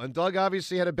Super Bowl, and Doug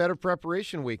obviously had a better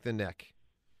preparation week than Nick.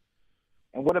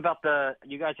 And what about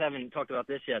you guys haven't talked about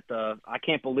this yet. I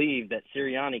can't believe that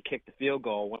Sirianni kicked the field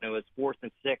goal when it was 4th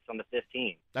and 6 on the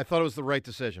 15. I thought it was the right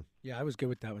decision. Yeah, I was good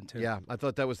with that one too. Yeah, I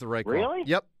thought that was the right call. Really?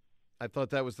 Yep. I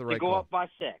thought that was the right go call. up by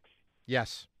 6.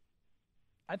 Yes.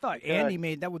 I thought Andy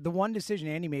made that. The one decision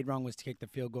Andy made wrong was to kick the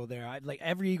field goal there.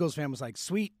 Every Eagles fan was like,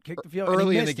 "Sweet, kick the field."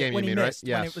 Early in the game, when you mean, he right? missed,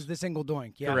 Yes. when it was the single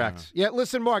doink. Yeah. Correct. Yeah,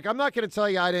 listen, Mark, I'm not going to tell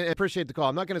you I didn't appreciate the call.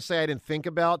 I'm not going to say I didn't think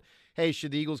about, hey,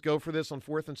 should the Eagles go for this on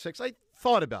 4th and 6? I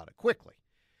thought about it quickly.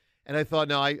 And I thought,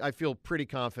 no, I feel pretty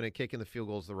confident kicking the field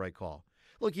goal is the right call.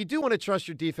 Look, you do want to trust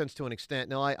your defense to an extent.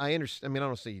 Now, I understand. I mean, I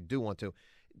don't say you do want to.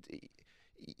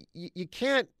 You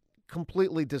can't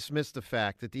completely dismiss the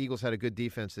fact that the Eagles had a good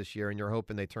defense this year, and you're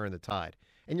hoping they turn the tide.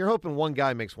 And you're hoping one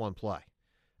guy makes one play.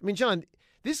 I mean, John,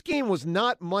 this game was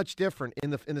not much different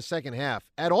in the second half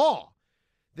at all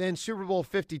than Super Bowl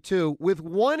 52, with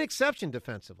one exception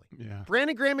defensively. Yeah.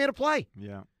 Brandon Graham made a play.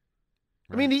 Yeah. Right.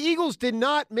 I mean, the Eagles did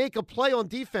not make a play on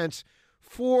defense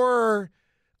for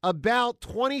about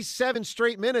 27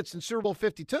 straight minutes in Super Bowl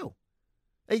 52.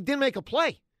 They didn't make a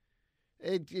play.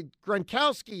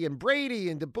 Gronkowski and Brady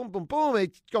and the boom, boom, boom,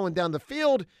 it's going down the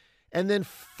field. And then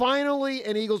finally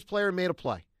an Eagles player made a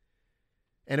play.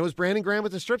 And it was Brandon Graham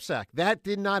with the strip sack. That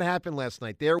did not happen last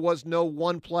night. There was no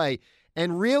one play.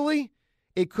 And really,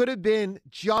 it could have been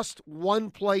just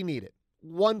one play needed.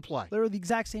 One play. Literally the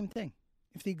exact same thing.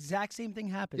 If the exact same thing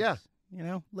happens.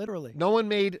 Yeah. Literally. No one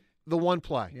made the one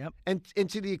play. Yep. And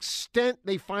to the extent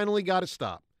they finally got to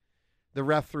stop, the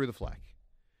ref threw the flag.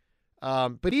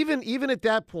 But even at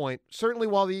that point, certainly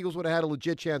while the Eagles would have had a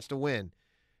legit chance to win,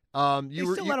 let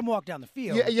them walk down the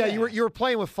field. Yeah, you were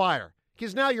playing with fire.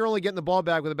 Because now you're only getting the ball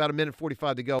back with about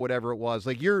 1:45 to go, whatever it was.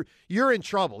 Like you're in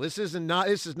trouble. This is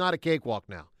not a cakewalk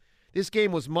now. This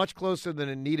game was much closer than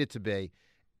it needed to be,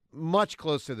 much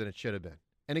closer than it should have been.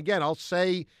 And again, I'll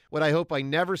say what I hope I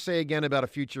never say again about a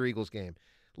future Eagles game.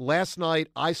 Last night,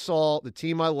 I saw the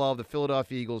team I love, the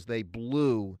Philadelphia Eagles. They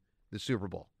blew the Super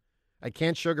Bowl. I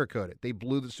can't sugarcoat it. They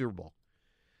blew the Super Bowl.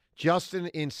 Justin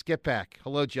in Skip-Pack.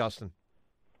 Hello, Justin.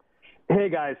 Hey,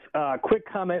 guys. Quick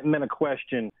comment and then a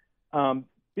question.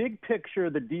 Big picture,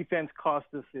 the defense cost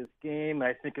us this game.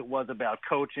 I think it was about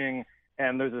coaching,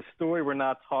 and there's a story we're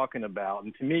not talking about.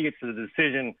 And to me, it's a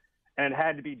decision, and it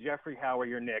had to be Jeffrey Howard,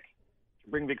 your Nick, to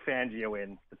bring Vic Fangio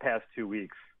in the past 2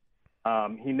 weeks.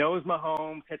 He knows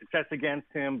Mahomes, had success against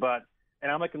him,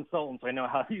 and I'm a consultant, so I know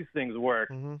how these things work.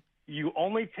 Mm-hmm. You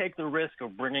only take the risk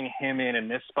of bringing him in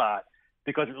this spot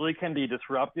because it really can be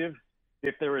disruptive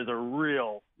if there is a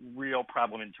real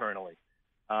problem internally.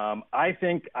 I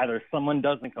think either someone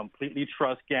doesn't completely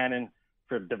trust Gannon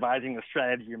for devising the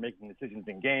strategy or making decisions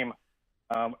in game,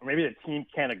 or maybe the team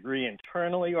can't agree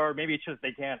internally, or maybe it's just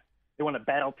they want to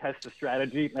battle test the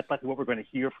strategy. That's likely what we're going to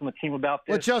hear from the team about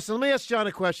this. Well, Justin, let me ask John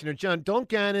a question. Or John, don't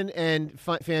Gannon and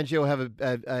Fangio have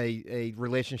a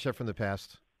relationship from the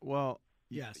past? Well,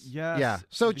 yes. Yeah.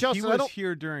 So, Justin, he was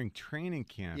here during training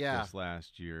camp Yeah. this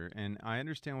last year, and I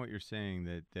understand what you're saying,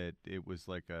 that it was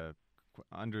like a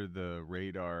under the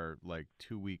radar, like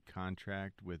 2-week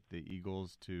contract with the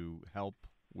Eagles to help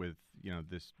with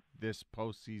this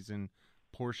postseason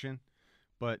portion.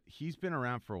 But he's been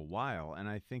around for a while, and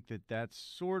I think that's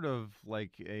sort of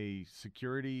like a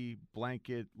security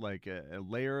blanket, like a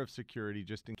layer of security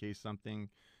just in case something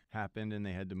happened and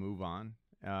they had to move on.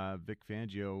 Vic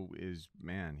Fangio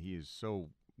he is so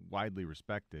widely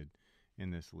respected in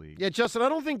this league. Yeah, Justin, I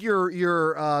don't think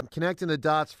you're connecting the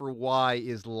dots for why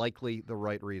is likely the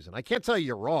right reason. I can't tell you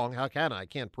you're wrong. How can I? I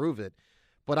can't prove it.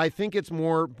 But I think it's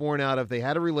more born out of they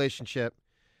had a relationship.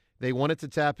 They wanted to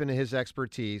tap into his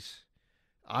expertise.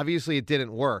 Obviously, it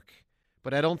didn't work.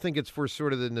 But I don't think it's for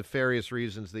sort of the nefarious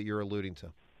reasons that you're alluding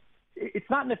to. It's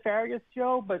not nefarious,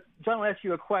 Joe, but John, I'll ask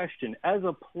you a question. As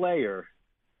a player,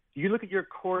 do you look at your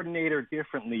coordinator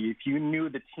differently if you knew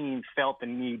the team felt the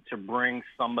need to bring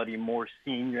somebody more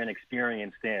senior and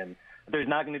experienced in? There's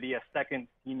not going to be a second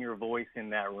senior voice in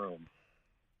that room.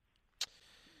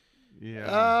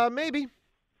 Yeah. Maybe.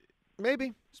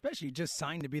 Especially just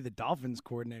signed to be the Dolphins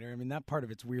coordinator. I mean, that part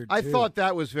of it's weird, I too. thought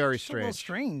that was very It's a little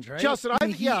strange, right? Justin,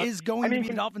 he is going to be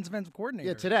the Dolphins offensive coordinator.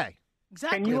 Yeah, today.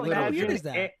 Exactly. Can you How imagine, weird is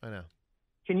that? I know.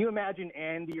 Can you imagine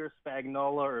Andy or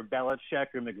Spagnuolo or Belichick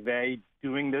or McVay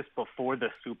doing this before the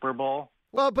Super Bowl?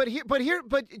 Well, but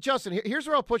Justin, here's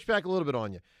where I'll push back a little bit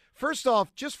on you. First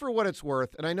off, just for what it's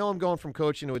worth, and I know I'm going from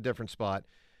coaching to a different spot,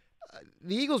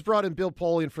 the Eagles brought in Bill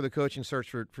Polian for the coaching search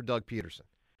for Doug Peterson.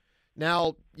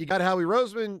 Now, you got Howie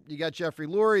Roseman, you got Jeffrey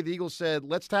Lurie. The Eagles said,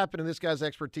 let's tap into this guy's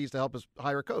expertise to help us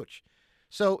hire a coach.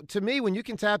 So, to me, when you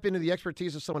can tap into the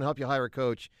expertise of someone to help you hire a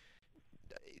coach,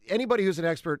 anybody who's an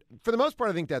expert, for the most part,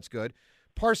 I think that's good.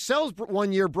 Parcells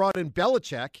 1 year brought in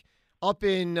Belichick up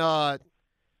in, I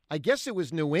guess it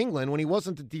was New England when he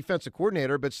wasn't the defensive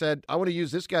coordinator, but said, I want to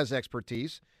use this guy's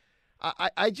expertise.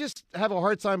 I just have a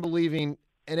hard time believing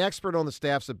an expert on the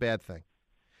staff's a bad thing.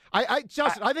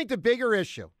 Justin, I think the bigger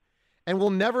issue, and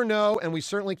we'll never know, and we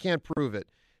certainly can't prove it,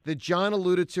 that John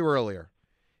alluded to earlier,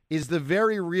 is the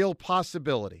very real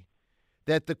possibility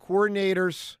that the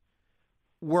coordinators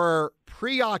were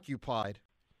preoccupied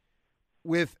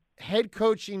with head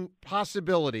coaching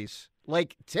possibilities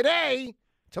like today,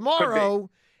 tomorrow,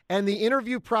 and the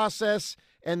interview process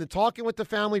and the talking with the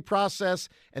family process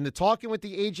and the talking with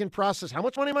the agent process. How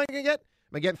much money am I going to get?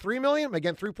 Am I getting $3 million? Am I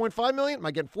getting $3.5 million? Am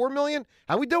I getting $4 million?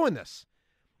 How are we doing this?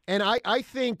 And I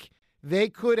think they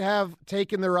could have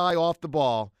taken their eye off the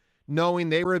ball knowing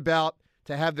they were about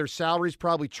to have their salaries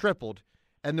probably tripled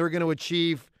and they're going to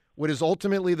achieve what is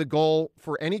ultimately the goal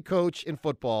for any coach in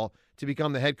football, to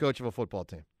become the head coach of a football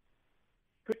team.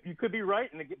 You could be right,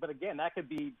 but again, that could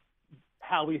be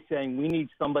Howie saying we need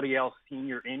somebody else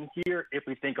senior in here if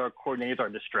we think our coordinators are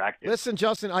distracted. Listen,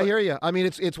 Justin, I hear you. I mean,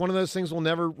 it's one of those things we'll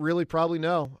never really probably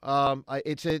know.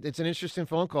 It's an interesting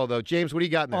phone call, though. James, what do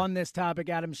you got in there? On this topic,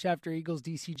 Adam Schefter, Eagles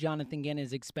DC Jonathan Gannon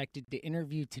is expected to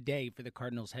interview today for the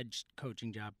Cardinals head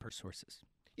coaching job per sources.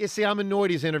 You see, I'm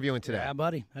annoyed he's interviewing today. Yeah,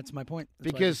 buddy. That's my point.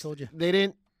 That's because why I told you. they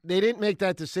didn't make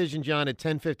that decision, John, at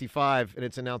 10:55, and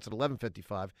it's announced at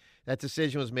 11:55. That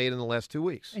decision was made in the last 2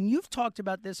 weeks. And you've talked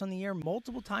about this on the air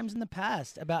multiple times in the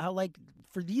past about how, like,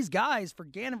 for these guys, for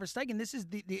Gannon, for Steichen, this is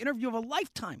the interview of a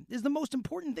lifetime. This is the most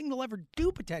important thing they'll ever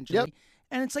do, potentially. Yep.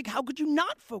 And it's like, how could you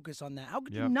not focus on that? How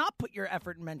could you Yep. not put your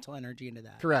effort and mental energy into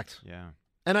that? Correct. Yeah.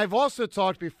 And I've also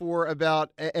talked before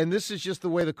about, and this is just the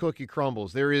way the cookie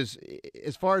crumbles. There is,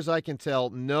 as far as I can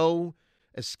tell, no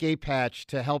escape hatch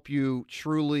to help you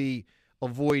truly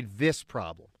avoid this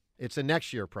problem. It's a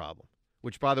next year problem,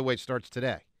 which, by the way, starts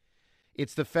today.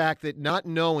 It's the fact that not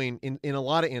knowing, in a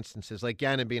lot of instances, like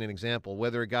Gannon being an example,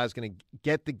 whether a guy's going to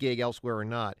get the gig elsewhere or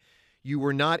not, you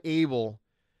were not able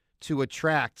to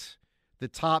attract the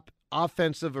top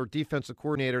offensive or defensive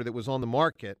coordinator that was on the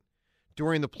market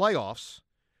during the playoffs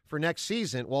for next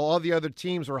season, while all the other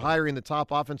teams were hiring the top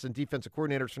offense and defensive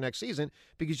coordinators for next season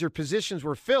because your positions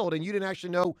were filled and you didn't actually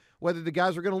know whether the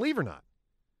guys were going to leave or not.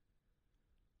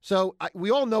 So we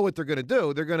all know what they're going to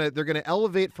do. They're going to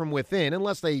elevate from within,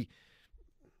 unless they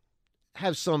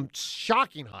have some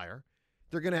shocking hire.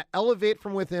 They're going to elevate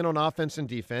from within on offense and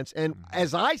defense. And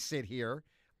as I sit here,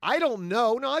 I don't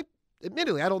know. No,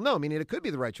 admittedly, I don't know. I mean, it could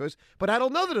be the right choice, but I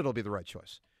don't know that it'll be the right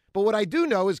choice. But what I do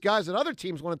know is guys that other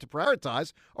teams wanted to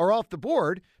prioritize are off the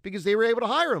board because they were able to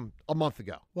hire him a month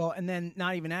ago. Well, and then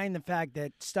not even adding the fact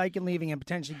that Steichen leaving and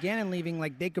potentially Gannon leaving,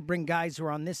 like they could bring guys who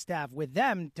are on this staff with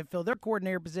them to fill their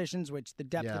coordinator positions, which the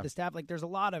depth of the staff, like there's a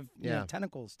lot of you know,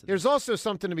 tentacles to this. There's also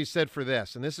something to be said for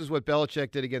this, and this is what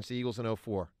Belichick did against the Eagles in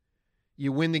 2004.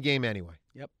 You win the game anyway.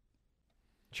 Yep.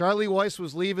 Charlie Weiss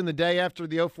was leaving the day after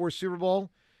the 2004 Super Bowl,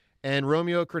 and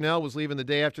Romeo Crennel was leaving the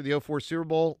day after the 2004 Super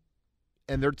Bowl,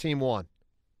 and their team won.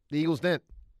 The Eagles didn't.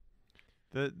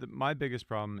 My biggest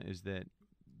problem is that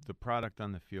the product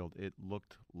on the field, it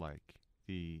looked like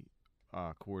the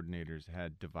coordinators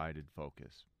had divided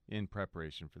focus in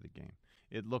preparation for the game.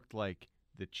 It looked like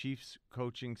the Chiefs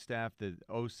coaching staff, the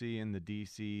OC and the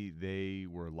DC, they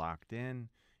were locked in,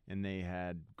 and they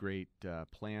had great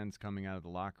plans coming out of the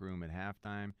locker room at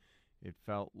halftime. It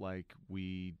felt like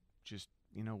we just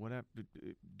whatever,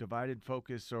 divided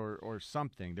focus or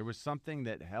something. There was something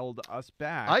that held us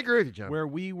back. I agree with you, John. Where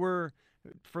we were,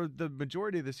 for the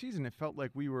majority of the season, it felt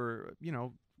like we were,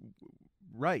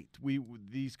 right.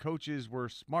 These coaches were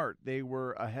smart. They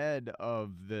were ahead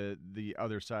of the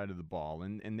other side of the ball,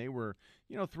 and they were,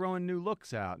 throwing new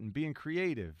looks out and being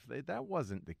creative. That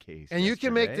wasn't the case. And you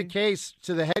can make the case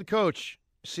to the head coach,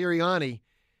 Sirianni.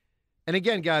 And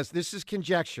again, guys, this is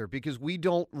conjecture because we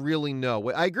don't really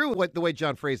know. I agree with the way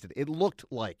John phrased it. It looked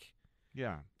like,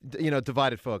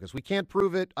 divided focus. We can't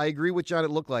prove it. I agree with John. It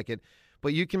looked like it,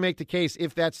 but you can make the case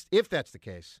if that's the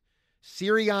case.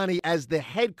 Sirianni, as the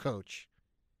head coach,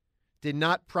 did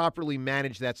not properly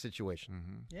manage that situation.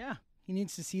 Mm-hmm. Yeah, he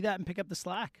needs to see that and pick up the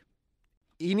slack.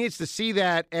 He needs to see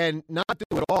that and not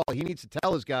do it all. He needs to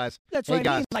tell his guys, That's hey, what I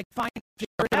guys, mean. Like,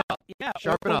 figure it out. Yeah,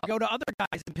 sharpen or up. Go to other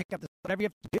guys and pick up whatever you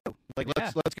have to do. Like,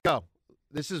 let's go.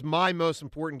 This is my most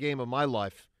important game of my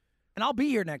life. And I'll be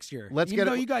here next year. Let's Even get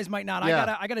though it. you guys might not.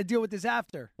 Yeah. I gotta deal with this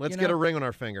after. Let's get a ring on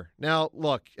our finger. Now,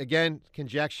 look, again,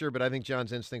 conjecture, but I think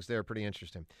John's instincts there are pretty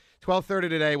interesting. 12:30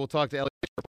 today, we'll talk to Elliot.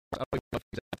 I don't know if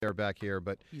he's out there back here,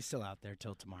 but he's still out there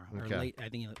till tomorrow. Okay. Or late. I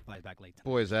think he flies back late tonight.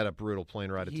 Boy, is that a brutal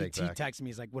plane ride to He take back. texted me.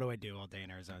 He's like, "What do I do all day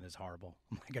in Arizona? This is horrible."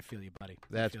 I'm like, "I feel you, buddy.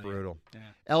 That's brutal. Yeah.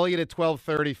 Elliot at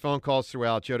 12:30. Phone calls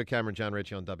throughout. Joe DeCamera, John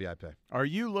Ritchie on WIP. Are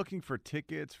you looking for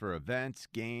tickets for events,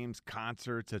 games,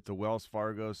 concerts at the Wells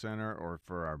Fargo Center or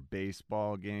for our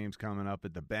baseball games coming up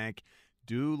at the bank?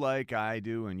 Do like I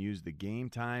do and use the Game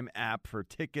Time app for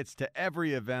tickets to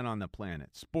every event on the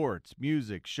planet. Sports,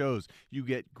 music, shows. You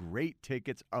get great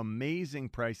tickets, amazing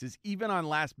prices, even on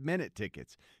last-minute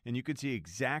tickets. And you can see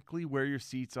exactly where your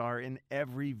seats are in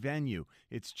every venue.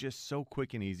 It's just so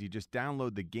quick and easy. Just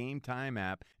download the Game Time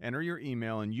app, enter your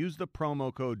email, and use the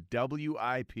promo code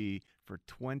WIP for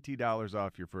 $20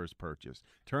 off your first purchase.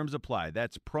 Terms apply.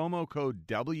 That's promo code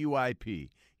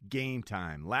WIP. Game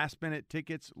Time. Last minute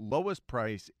tickets, lowest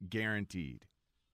price guaranteed.